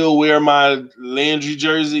still wear my Landry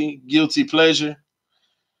jersey? Guilty pleasure.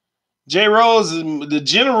 J Rose, the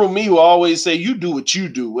general me will always say, you do what you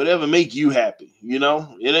do, whatever make you happy.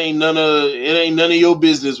 It ain't none of your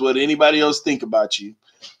business what anybody else think about you.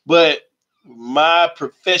 But my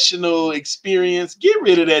professional experience, get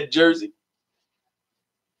rid of that jersey.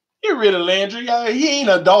 Get rid of Landry. He ain't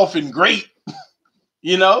a Dolphin great.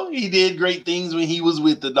 He did great things when he was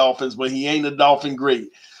with the Dolphins, but he ain't a Dolphin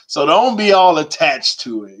great. So don't be all attached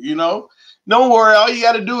to it. Don't worry. All you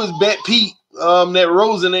got to do is bet Pete that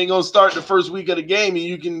Rosen ain't going to start the first week of the game, and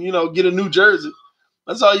you can, get a new jersey.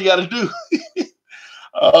 That's all you got to do.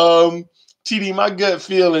 TD, my gut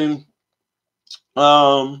feeling.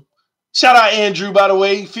 Shout out Andrew, by the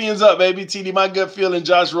way. Phins up, baby. TD, my gut feeling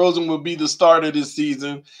Josh Rosen will be the starter this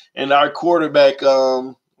season. And our quarterback,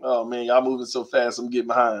 oh, man, y'all moving so fast. I'm getting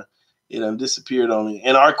behind. It done disappeared on me.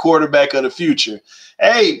 And our quarterback of the future.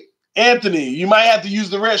 Hey, Anthony, you might have to use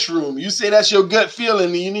the restroom. You say that's your gut feeling,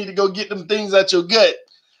 and you need to go get them things out your gut.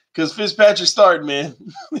 Because Fitzpatrick started, man.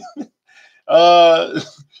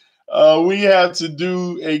 We have to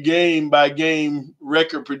do a game-by-game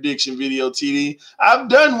record prediction video, TD. I've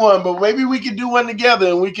done one, but maybe we can do one together,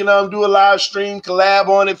 and we can do a live stream, collab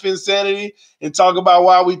on it, Finsanity, and talk about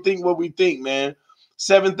why we think what we think, man.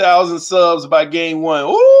 7,000 subs by game 1.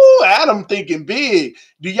 Ooh, Adam thinking big.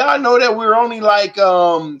 Do y'all know that we're only like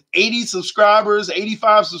 80 subscribers,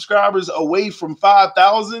 85 subscribers away from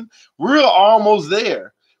 5,000? We're almost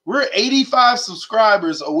there. We're 85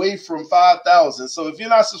 subscribers away from 5,000. So if you're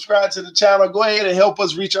not subscribed to the channel, go ahead and help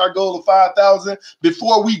us reach our goal of 5,000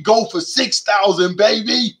 before we go for 6,000,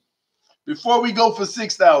 baby. Before we go for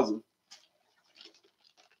 6,000.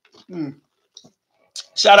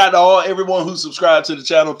 Shout out to everyone who subscribed to the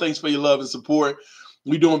channel. Thanks for your love and support.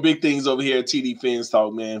 We're doing big things over here at TD Phins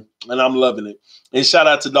Talk, man, and I'm loving it. And shout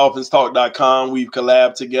out to DolphinsTalk.com. We've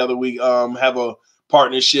collabed together. We have a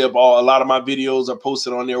partnership. A lot of my videos are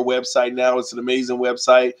posted on their website now. It's an amazing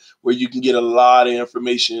website where you can get a lot of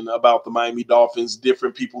information about the Miami Dolphins,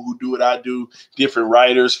 different people who do what I do, different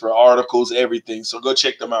writers for articles, everything. So go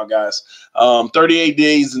check them out, guys. 38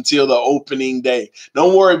 days until the opening day.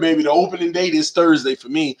 Don't worry, baby. The opening date is Thursday for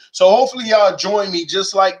me. So hopefully y'all join me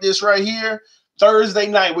just like this right here. Thursday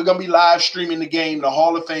night, we're going to be live streaming the game, the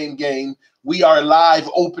Hall of Fame game. We are live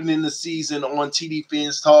opening the season on TD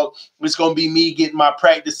Phins Talk. It's going to be me getting my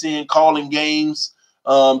practice in, calling games,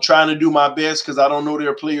 trying to do my best because I don't know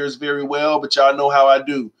their players very well, but y'all know how I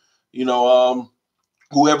do. You know,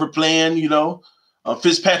 whoever playing, you know,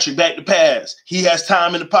 Fitzpatrick back to pass. He has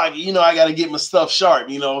time in the pocket. You know, I got to get my stuff sharp,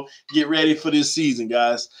 you know, get ready for this season,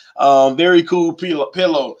 guys. Very cool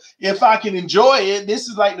pillow. If I can enjoy it, this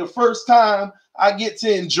is like the first time I get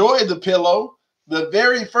to enjoy the pillow. The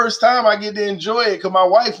very first time I get to enjoy it because my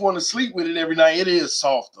wife want to sleep with it every night. It is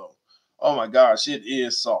soft, though. Oh, my gosh, it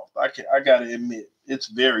is soft. I got to admit, it's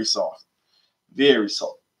very soft. Very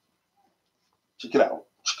soft. Check it out.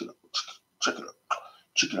 Check it out. Check it out.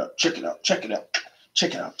 Check it out. Check it out. Check it out.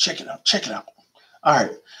 Check it out. Check it out. Check it out. All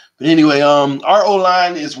right. But anyway, our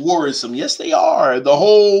O-line is worrisome. Yes, they are. The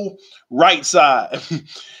whole right side.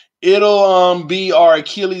 It'll be our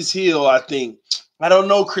Achilles heel, I think. I don't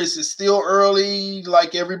know, Chris. It's still early.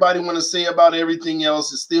 Like everybody want to say about everything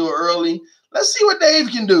else, it's still early. Let's see what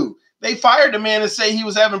Dave can do. They fired the man and say he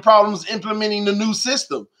was having problems implementing the new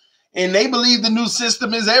system. And they believe the new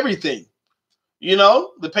system is everything. You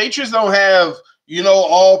know, the Patriots don't have, you know,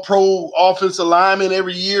 all pro offensive linemen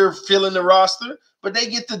every year filling the roster, but they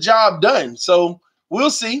get the job done. So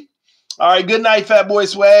we'll see. All right. Good night, Fat Boy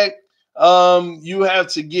Swag. You have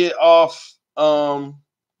to get off.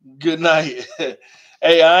 Good night.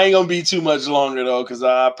 Hey, I ain't gonna be too much longer though, because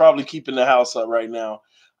I'm probably keeping the house up right now.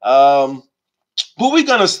 Who we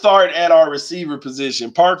gonna start at our receiver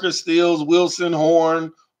position? Parker, Stills, Wilson,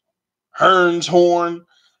 Horn, Hearns, Horn,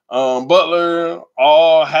 Butler,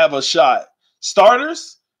 all have a shot.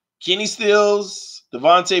 Starters: Kenny Stills,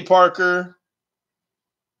 Devontae Parker.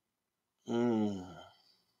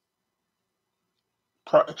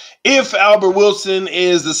 If Albert Wilson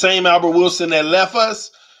is the same Albert Wilson that left us,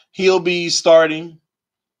 he'll be starting.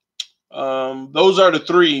 Those are the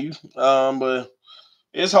three, but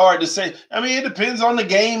it's hard to say. I mean, it depends on the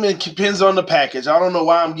game and depends on the package. I don't know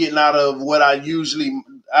why I'm getting out of what I usually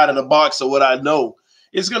out of the box or what I know.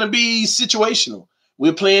 It's going to be situational.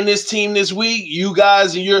 We're playing this team this week. You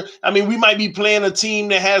guys and we might be playing a team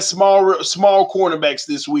that has small cornerbacks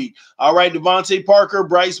this week. All right, Devontae Parker,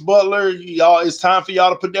 Bryce Butler, y'all, it's time for y'all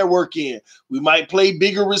to put that work in. We might play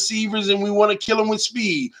bigger receivers and we want to kill them with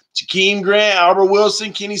speed. Jakeem Grant, Albert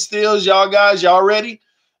Wilson, Kenny Stills, y'all guys, y'all ready?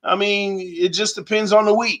 I mean, it just depends on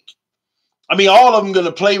the week. I mean, all of them going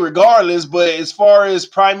to play regardless, but as far as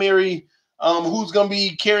primary, who's going to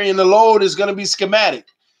be carrying the load is going to be schematic.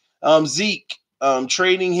 Zeke.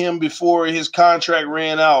 Trading him before his contract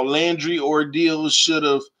ran out. Landry ordeal should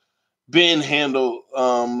have been handled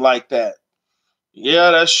like that. Yeah,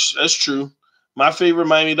 that's true. My favorite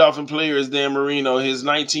Miami Dolphin player is Dan Marino. His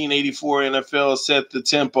 1984 NFL set the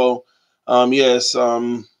tempo.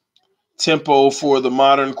 Tempo for the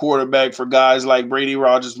modern quarterback for guys like Brady,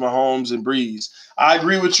 Rodgers, Mahomes, and Breeze. I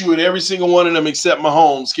agree with you with every single one of them except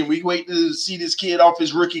Mahomes. Can we wait to see this kid off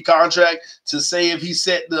his rookie contract to say if he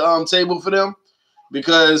set the table for them?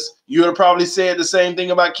 Because you would have probably said the same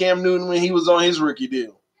thing about Cam Newton when he was on his rookie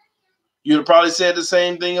deal. You'd have probably said the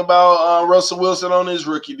same thing about Russell Wilson on his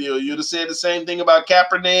rookie deal. You'd have said the same thing about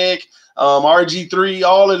Kaepernick, RG3,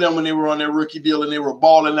 all of them when they were on their rookie deal and they were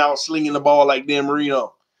balling out, slinging the ball like Dan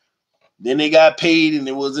Marino. Then they got paid and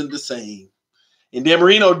it wasn't the same. And Dan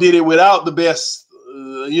Marino did it without the best,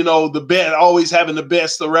 the best, always having the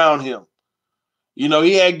best around him. You know,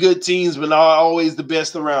 he had good teams, but not always the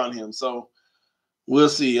best around him. So we'll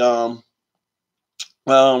see.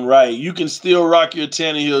 Right. You can still rock your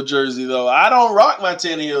Tannehill jersey, though. I don't rock my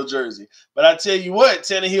Tannehill jersey. But I tell you what,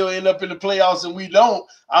 Tannehill end up in the playoffs and we don't.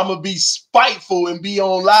 I'm going to be spiteful and be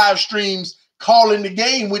on live streams calling the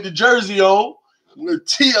game with the jersey on, with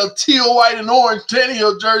teal, white, and orange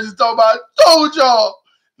Tannehill jersey, talking about, told y'all.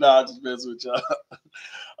 Nah, I just mess with y'all.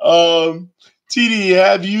 TD,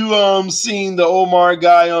 have you seen the Omar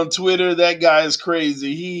guy on Twitter? That guy is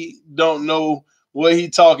crazy. He don't know what he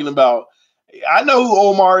talking about. I know who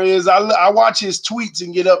Omar is. I watch his tweets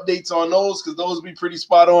and get updates on those because those be pretty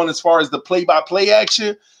spot on as far as the play-by-play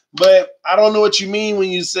action. But I don't know what you mean when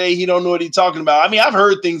you say he don't know what he's talking about. I mean, I've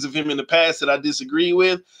heard things of him in the past that I disagree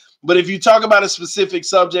with. But if you talk about a specific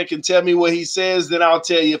subject and tell me what he says, then I'll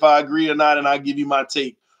tell you if I agree or not, and I'll give you my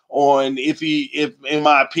take on if in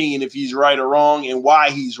my opinion, if he's right or wrong and why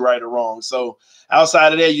he's right or wrong. So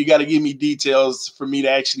outside of that, you got to give me details for me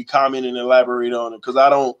to actually comment and elaborate on it because I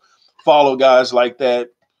don't follow guys like that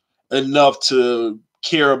enough to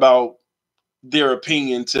care about their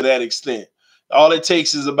opinion to that extent. All it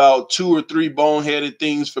takes is about 2 or 3 boneheaded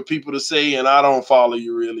things for people to say, and I don't follow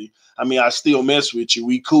you really. I mean, I still mess with you.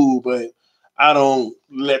 We cool, but I don't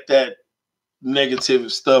let that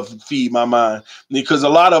negative stuff feed my mind because a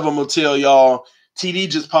lot of them will tell y'all TD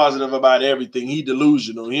just positive about everything. He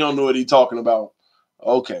delusional. He don't know what he's talking about.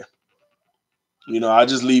 Okay. I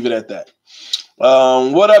just leave it at that.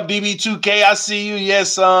 What up, DB2K? I see you.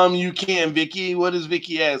 Yes, you can, Vicky. What is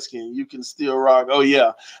Vicky asking? You can still rock. Oh,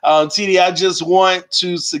 yeah. TD, I just want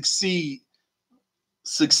to succeed.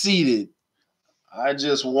 Succeeded. I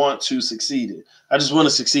just want to succeed. I just want to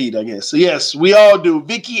succeed, I guess. So, yes, we all do.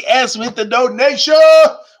 Vicky S with the donation.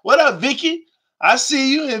 What up, Vicky? I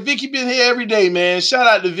see you. And Vicky been here every day, man. Shout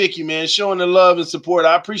out to Vicky, man, showing the love and support.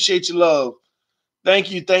 I appreciate your love.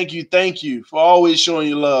 Thank you for always showing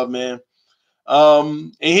your love, man.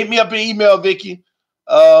 And hit me up in email, Vicky.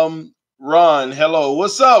 Ron, hello.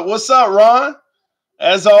 What's up? What's up, Ron?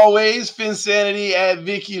 As always, Finsanity at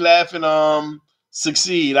Vicky laughing.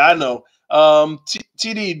 Succeed. I know.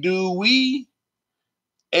 TD, do we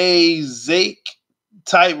a Zake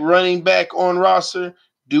type running back on roster?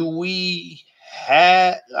 Do we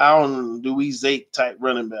Zake type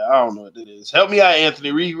running back? I don't know what it is. Help me out,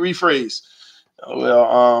 Anthony. Rephrase.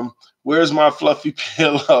 Well, where's my fluffy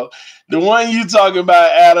pillow? The one you talking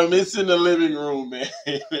about, Adam, it's in the living room, man.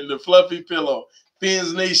 The fluffy pillow.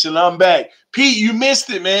 Phins Nation, I'm back. Pete, you missed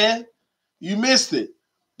it, man. You missed it.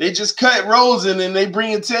 They just cut Rosen and they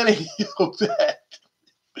bring Tannehill back.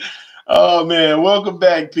 Oh, man. Welcome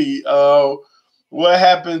back, Pete. What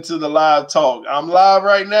happened to the live talk? I'm live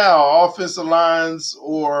right now. Offensive lines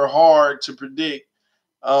are hard to predict.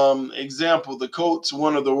 Example, the Colts,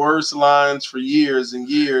 one of the worst lines for years and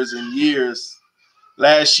years and years.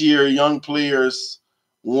 Last year, young players,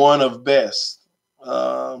 one of best.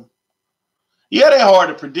 Yeah, they're hard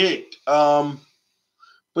to predict.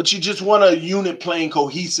 But you just want a unit playing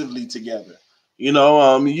cohesively together.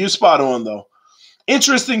 You're spot on, though.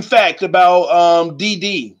 Interesting fact about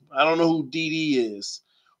DD. I don't know who DD is.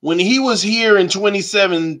 When he was here in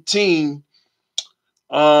 2017,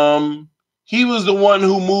 he was the one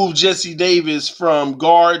who moved Jesse Davis from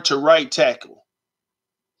guard to right tackle.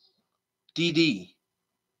 DD.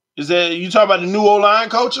 Is that you talking about the new O-line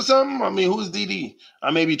coach or something? I mean, who's DD?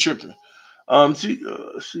 I may be tripping.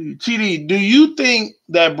 TD, do you think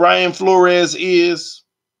that Brian Flores is?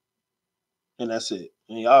 And that's it.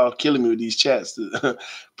 And y'all killing me with these chats.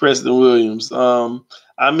 Preston Williams.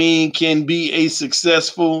 Can be a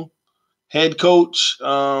successful head coach.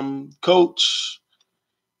 Coach.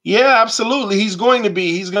 Yeah, absolutely. He's going to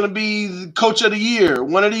be. He's going to be coach of the year.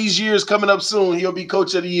 One of these years coming up soon, he'll be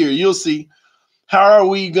coach of the year. You'll see. How are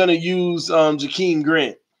we going to use Jakeem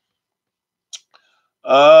Grant? How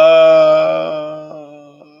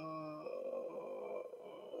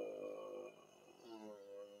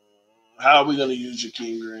are we going to use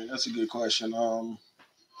Jakeem Grant? That's a good question. And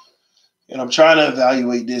I'm trying to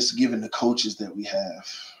evaluate this given the coaches that we have.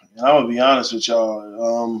 And I'm going to be honest with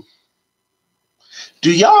y'all.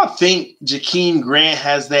 Do y'all think Jakeem Grant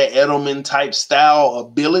has that Edelman-type style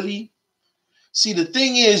ability? See, the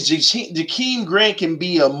thing is, Jakeem Grant can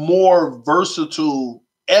be a more versatile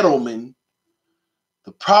Edelman.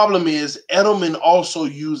 The problem is Edelman also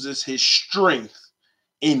uses his strength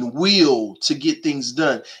and will to get things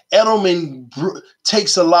done. Edelman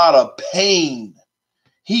takes a lot of pain.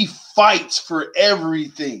 He fights for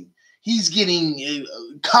everything. He's getting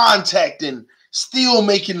contact and still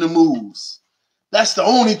making the moves. That's the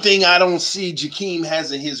only thing I don't see Jakeem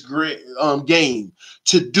has in his game,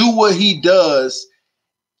 to do what he does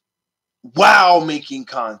while making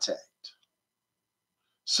contact.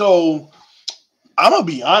 So I'm going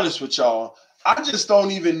to be honest with y'all. I just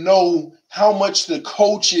don't even know how much the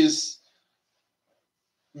coaches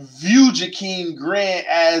view Jakeem Grant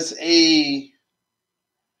as a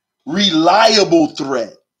Reliable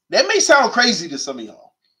threat. That may sound crazy to some of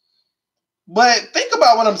y'all, but think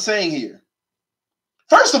about what I'm saying here.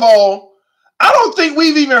 First of all, I don't think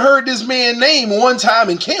we've even heard this man's name one time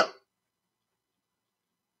in camp.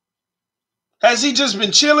 Has he just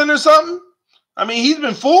been chilling or something? I mean, he's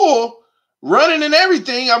been full, running and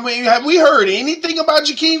everything. I mean, have we heard anything about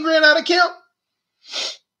Jakeem Grant out of camp?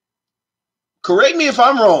 Correct me if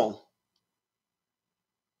I'm wrong.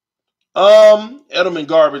 Edelman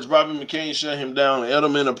garbage. Bobby McCain shut him down.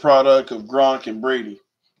 Edelman a product of Gronk and Brady.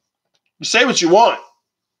 You say what you want,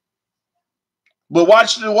 but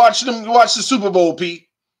watch the Super Bowl, Pete.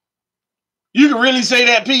 You can really say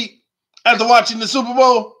that, Pete, after watching the Super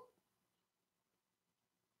Bowl?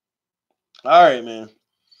 All right, man.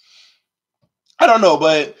 I don't know,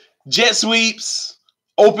 but jet sweeps,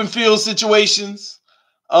 open field situations,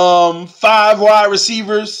 5 wide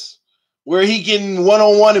receivers where he can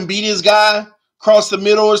one-on-one and beat his guy across the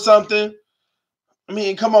middle or something. I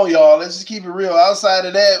mean, come on, y'all. Let's just keep it real. Outside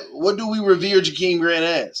of that, what do we revere Jakeem Grant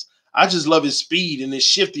as? I just love his speed and his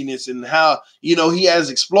shiftiness and how, he has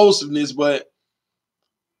explosiveness. But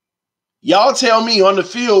y'all tell me on the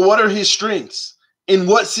field, what are his strengths? In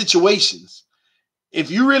what situations? If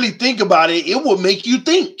you really think about it, it will make you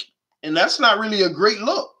think. And that's not really a great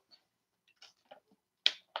look.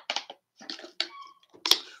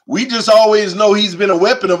 We just always know he's been a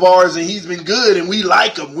weapon of ours and he's been good and we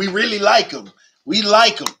like him. We really like him. We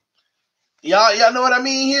like him. Y'all know what I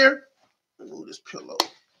mean here? Let me move this pillow.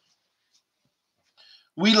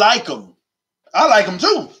 We like him. I like him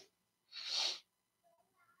too.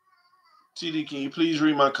 TD, can you please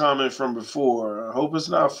read my comment from before? I hope it's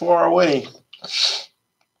not far away.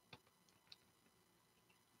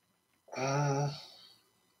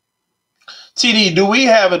 TD, do we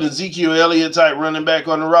have an Ezekiel Elliott type running back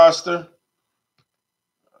on the roster?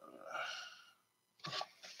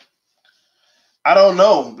 I don't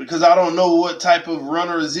know, because I don't know what type of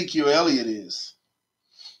runner Ezekiel Elliott is.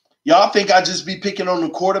 Y'all think I just be picking on the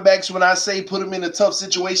quarterbacks when I say put them in a tough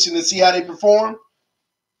situation and see how they perform?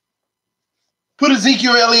 Put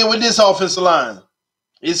Ezekiel Elliott with this offensive line.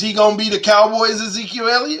 Is he going to be the Cowboys' Ezekiel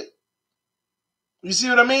Elliott? You see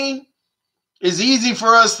what I mean? It's easy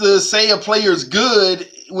for us to say a player's good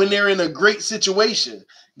when they're in a great situation.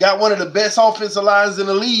 Got one of the best offensive lines in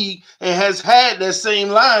the league and has had that same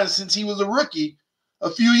line since he was a rookie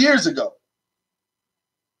a few years ago.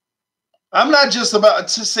 I'm not just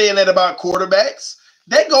saying that about quarterbacks.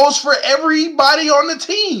 That goes for everybody on the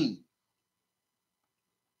team.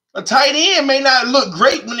 A tight end may not look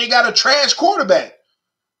great when they got a trash quarterback.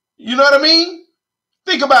 You know what I mean?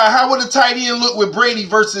 Think about how would a tight end look with Brady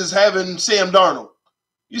versus having Sam Darnold.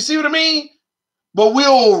 You see what I mean? But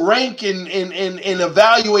we'll rank and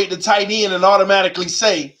evaluate the tight end and automatically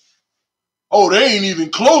say, oh, they ain't even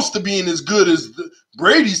close to being as good as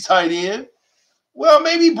Brady's tight end. Well,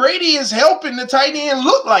 maybe Brady is helping the tight end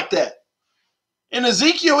look like that. And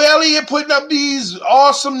Ezekiel Elliott putting up these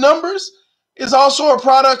awesome numbers is also a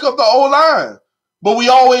product of the O-line. But we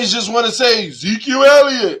always just want to say, Ezekiel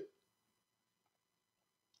Elliott.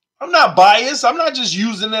 I'm not biased. I'm not just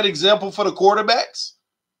using that example for the quarterbacks.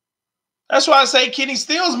 That's why I say Kenny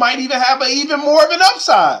Stills might even have even more of an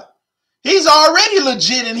upside. He's already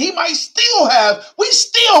legit, and he might still have, we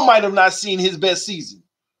still might have not seen his best season.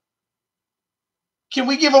 Can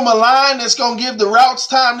we give him a line that's going to give the routes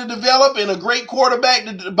time to develop and a great quarterback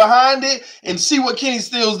behind it and see what Kenny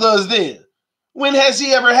Stills does then? When has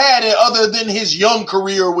he ever had it other than his young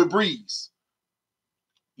career with Breeze?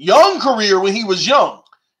 Young career when he was young.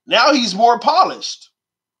 Now he's more polished.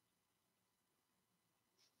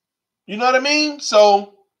 You know what I mean?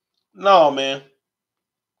 So, no, man.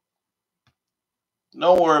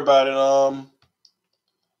 Don't worry about it.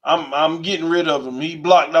 I'm getting rid of him. He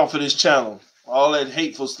blocked off of this channel. All that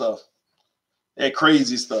hateful stuff. That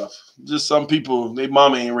crazy stuff. Just some people, their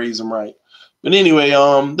mama ain't raised them right. But anyway,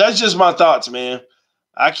 that's just my thoughts, man.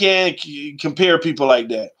 I can't compare people like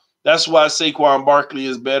that. That's why Saquon Barkley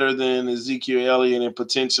is better than Ezekiel Elliott and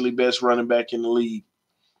potentially best running back in the league.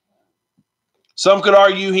 Some could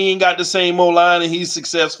argue he ain't got the same O-line and he's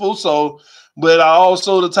successful. But I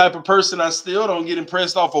also the type of person I still don't get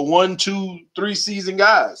impressed off of 1, 2, 3 season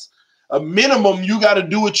guys. A minimum, you got to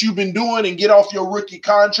do what you've been doing and get off your rookie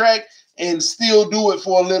contract and still do it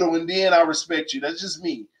for a little, and then I respect you. That's just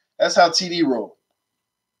me. That's how TD roll.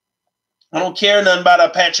 I don't care nothing about a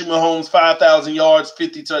Patrick Mahomes, 5,000 yards,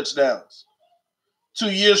 50 touchdowns.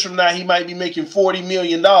 2 years from now, he might be making $40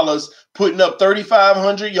 million, putting up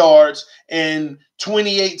 3,500 yards and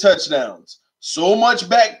 28 touchdowns. So much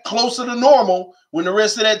back closer to normal when the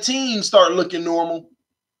rest of that team start looking normal.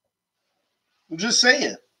 I'm just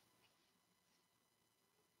saying.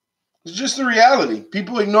 It's just the reality.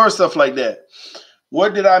 People ignore stuff like that.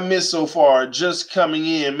 What did I miss so far? Just coming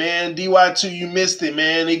in, man. DY2, you missed it,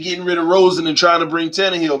 man. They getting rid of Rosen and trying to bring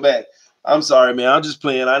Tannehill back. I'm sorry, man. I'm just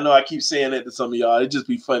playing. I know I keep saying that to some of y'all. It just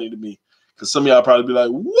be funny to me because some of y'all probably be like,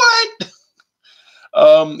 what?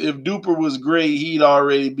 If Duper was great, he'd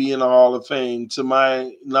already be in the Hall of Fame. To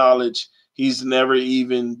my knowledge, he's never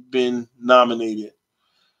even been nominated.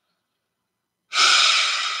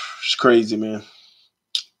 It's crazy, man.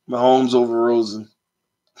 Mahomes over Rosen.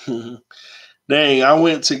 Dang, I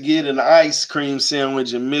went to get an ice cream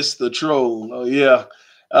sandwich and missed the troll. Oh, yeah.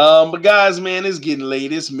 But guys, man, it's getting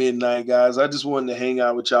late. It's midnight, guys. I just wanted to hang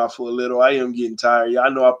out with y'all for a little. I am getting tired. I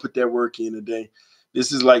know I put that work in today.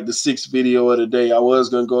 This is like the 6th video of the day. I was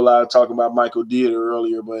going to go live talking about Michael Dieter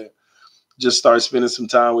earlier, but just start spending some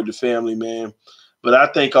time with the family, man. But I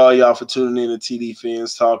thank all y'all for tuning in to TD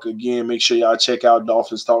Phins Talk. Again, make sure y'all check out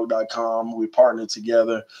DolphinsTalk.com. We partnered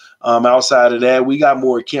together. Outside of that, we got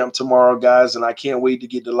more camp tomorrow, guys, and I can't wait to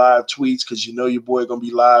get the live tweets because you know your boy going to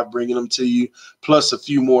be live bringing them to you, plus a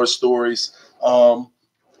few more stories.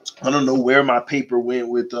 I don't know where my paper went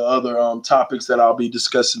with the other topics that I'll be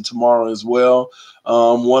discussing tomorrow as well.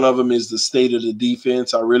 One of them is the state of the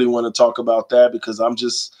defense. I really want to talk about that because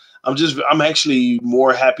I'm actually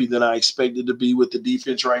more happy than I expected to be with the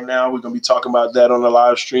defense right now. We're going to be talking about that on the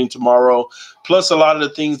live stream tomorrow, plus a lot of the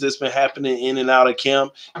things that's been happening in and out of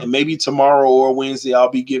camp. And maybe tomorrow or Wednesday,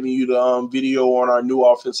 I'll be giving you the video on our new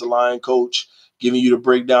offensive line coach, giving you the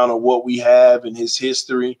breakdown of what we have and his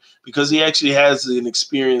history, because he actually has an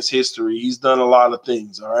experienced history. He's done a lot of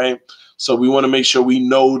things, all right? So we want to make sure we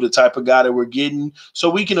know the type of guy that we're getting so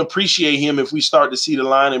we can appreciate him. If we start to see the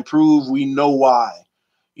line improve, we know why.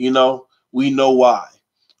 We know why.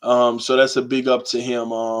 So that's a big up to him.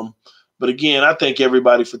 But again, I thank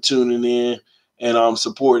everybody for tuning in and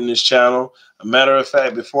supporting this channel. A matter of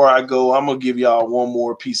fact, before I go, I'm going to give y'all one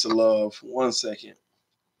more piece of love. 1 second.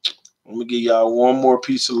 I'm going to give y'all one more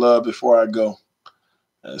piece of love before I go.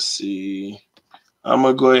 Let's see. I'm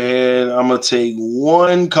going to go ahead. I'm going to take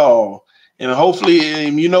one call. And hopefully,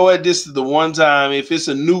 you know what? This is the one time. If it's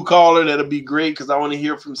a new caller, that'll be great because I want to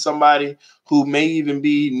hear from somebody who may even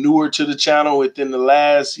be newer to the channel within the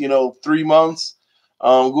last, 3 months.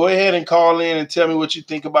 Go ahead and call in and tell me what you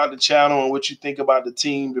think about the channel and what you think about the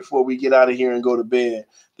team before we get out of here and go to bed.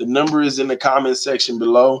 The number is in the comment section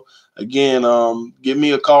below. Again, give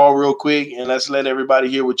me a call real quick and let's let everybody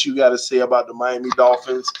hear what you got to say about the Miami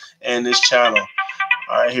Dolphins and this channel.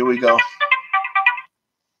 All right, here we go.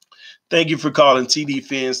 Thank you for calling TD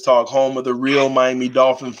Phins Talk, home of the real Miami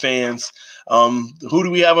Dolphin fans. Who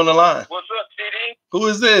do we have on the line? What's up, TD? Who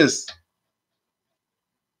is this?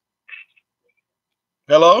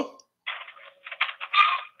 Hello?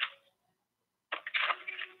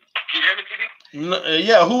 Can you hear me, TD? No,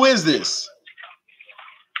 yeah, who is this?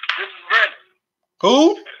 This is Brandon.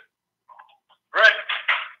 Who? Brandon.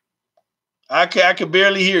 I can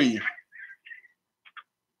barely hear you.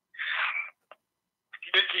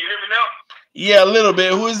 Can you hear me now? Yeah, a little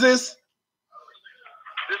bit. Who is this?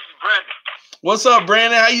 This is Brandon. What's up,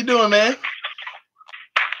 Brandon? How you doing, man? I'm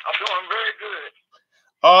doing very good.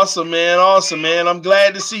 Awesome, man. Awesome, man. I'm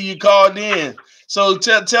glad to see you called in. So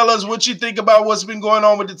tell us what you think about what's been going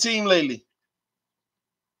on with the team lately.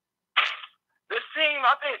 This team,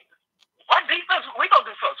 I think, our defense, we're going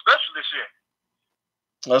to do something special this year.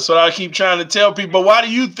 That's what I keep trying to tell people. Why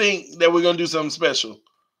do you think that we're going to do something special?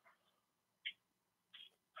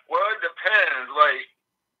 Well, it depends. Like,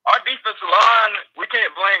 our defensive line, we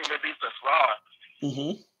can't blame the defensive line.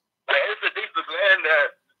 Mm-hmm. Like, it's the defensive end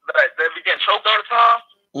that we get choked all the time.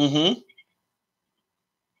 Mm-hmm.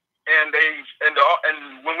 And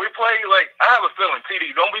when we play, like, I have a feeling,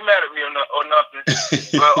 TD, don't be mad at me or nothing.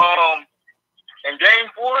 But in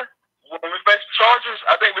game 4, when we face the Chargers,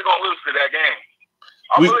 I think we're gonna lose to that game.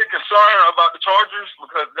 I'm really concerned about the Chargers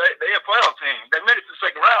because they a playoff team. They made it to the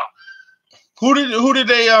second round. Who did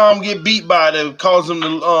they get beat by that caused them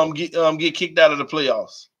to get kicked out of the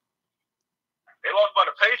playoffs? They lost by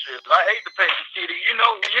the Patriots. I hate the Patriots, TD. You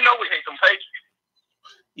know we hate them Patriots.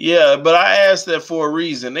 Yeah, but I asked that for a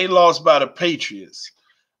reason. They lost by the Patriots.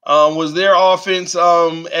 Was their offense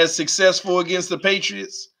as successful against the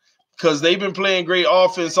Patriots? Because they've been playing great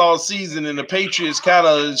offense all season, and the Patriots kind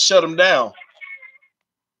of shut them down.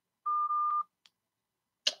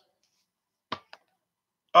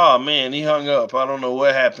 Oh, man, he hung up. I don't know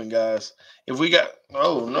what happened, guys. If we got –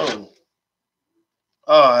 oh, no.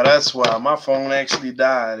 Oh, that's why. My phone actually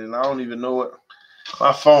died, and I don't even know what –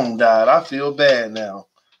 my phone died. I feel bad now.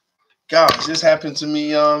 Gosh, this happened to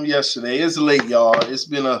me yesterday. It's late, y'all. It's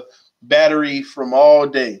been a battery from all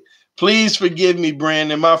day. Please forgive me,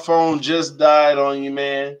 Brandon. My phone just died on you,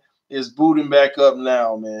 man. It's booting back up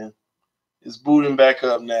now, man. It's booting back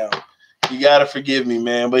up now. You gotta forgive me,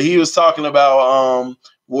 man. But he was talking about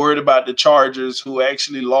worried about the Chargers, who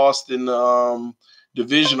actually lost in the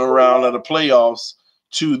divisional round of the playoffs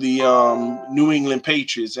to the New England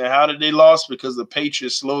Patriots. And how did they lose? Because the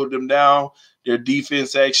Patriots slowed them down. Their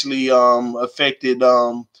defense actually affected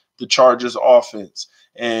the Chargers' offense.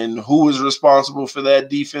 And who was responsible for that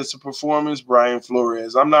defensive performance? Brian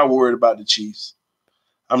Flores. I'm not worried about the Chiefs.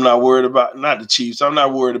 I'm not worried about not the Chiefs. I'm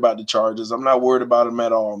not worried about the Chargers. I'm not worried about them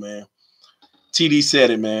at all, man. TD said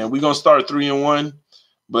it, man. We're gonna start 3-1,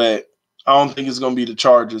 but I don't think it's gonna be the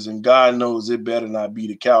Chargers. And God knows it better not be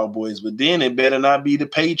the Cowboys, but then it better not be the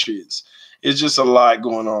Patriots. It's just a lot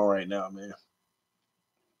going on right now, man.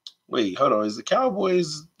 Wait, hold on. Is the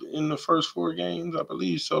Cowboys in the first 4 games? I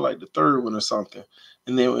believe so, like the third one or something.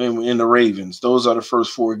 And then in the Ravens, those are the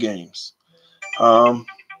first 4 games.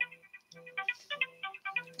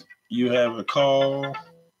 You have a call.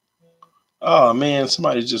 Oh, man,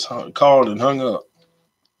 somebody just called and hung up.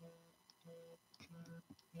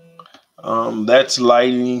 That's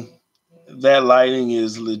lighting. That lighting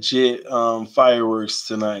is legit fireworks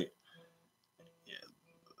tonight.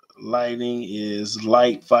 Lighting is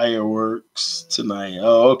light fireworks tonight.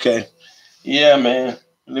 Oh, okay. Yeah, man.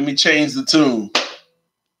 Let me change the tune.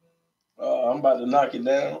 I'm about to knock it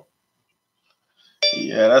down.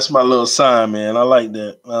 Yeah, that's my little sign, man. I like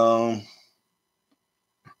that.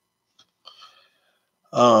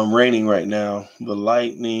 Raining right now. The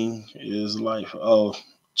lightning is like,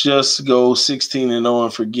 just go 16-0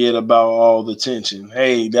 and forget about all the tension.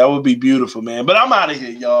 Hey, that would be beautiful, man. But I'm out of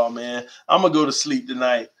here, y'all, man. I'm going to go to sleep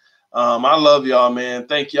tonight. I love y'all, man.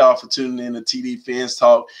 Thank y'all for tuning in to TD Phins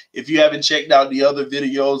Talk. If you haven't checked out the other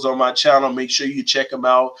videos on my channel, make sure you check them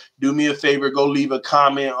out. Do me a favor, go leave a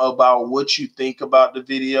comment about what you think about the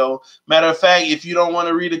video. Matter of fact, if you don't want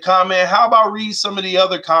to read a comment, how about read some of the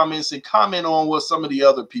other comments and comment on what some of the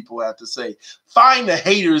other people have to say. Find the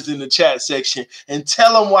haters in the chat section and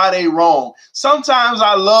tell them why they wrong. Sometimes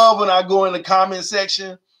I love when I go in the comment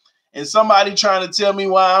section and somebody trying to tell me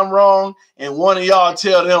why I'm wrong, and one of y'all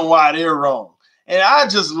tell them why they're wrong. And I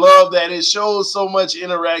just love that. It shows so much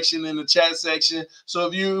interaction in the chat section. So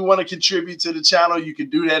if you want to contribute to the channel, you can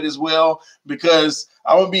do that as well. Because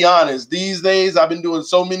I will be honest, these days I've been doing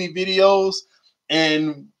so many videos.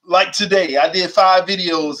 And like today, I did 5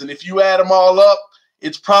 videos. And if you add them all up,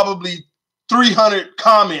 it's probably 300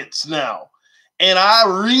 comments now. And I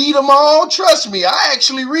read them all. Trust me, I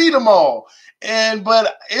actually read them all.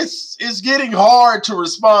 But it's getting hard to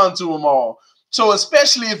respond to them all. So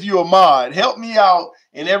especially if you're a mod, help me out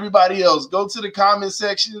and everybody else. Go to the comment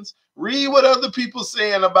sections, read what other people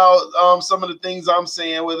saying about some of the things I'm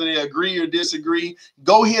saying, whether they agree or disagree.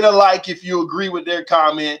 Go hit a like if you agree with their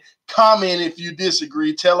comment. Comment if you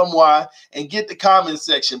disagree. Tell them why, and get the comment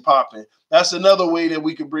section popping. That's another way that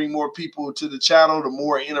we can bring more people to the channel, the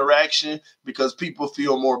more interaction, because people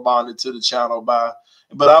feel more bonded to the channel But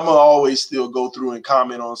I'm going to always still go through and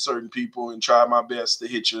comment on certain people and try my best to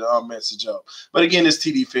hit your message up. But again, it's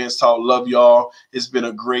TD Phins Talk. Love y'all. It's been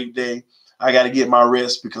a great day. I got to get my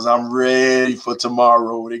rest because I'm ready for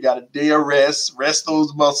tomorrow. They got a day of rest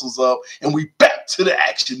those muscles up, and we back to the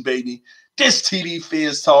action, baby. This TD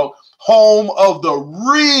Phins Talk, home of the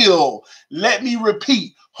real. Let me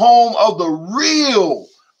repeat, home of the real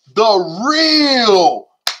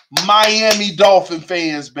Miami Dolphin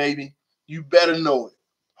fans, baby. You better know it.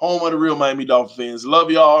 Home of the real Miami Dolphin fans. Love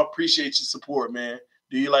y'all. Appreciate your support, man.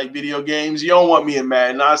 Do you like video games? You don't want me in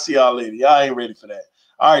Madden. I'll see y'all later. Y'all ain't ready for that.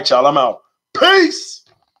 All right, y'all. I'm out. Peace.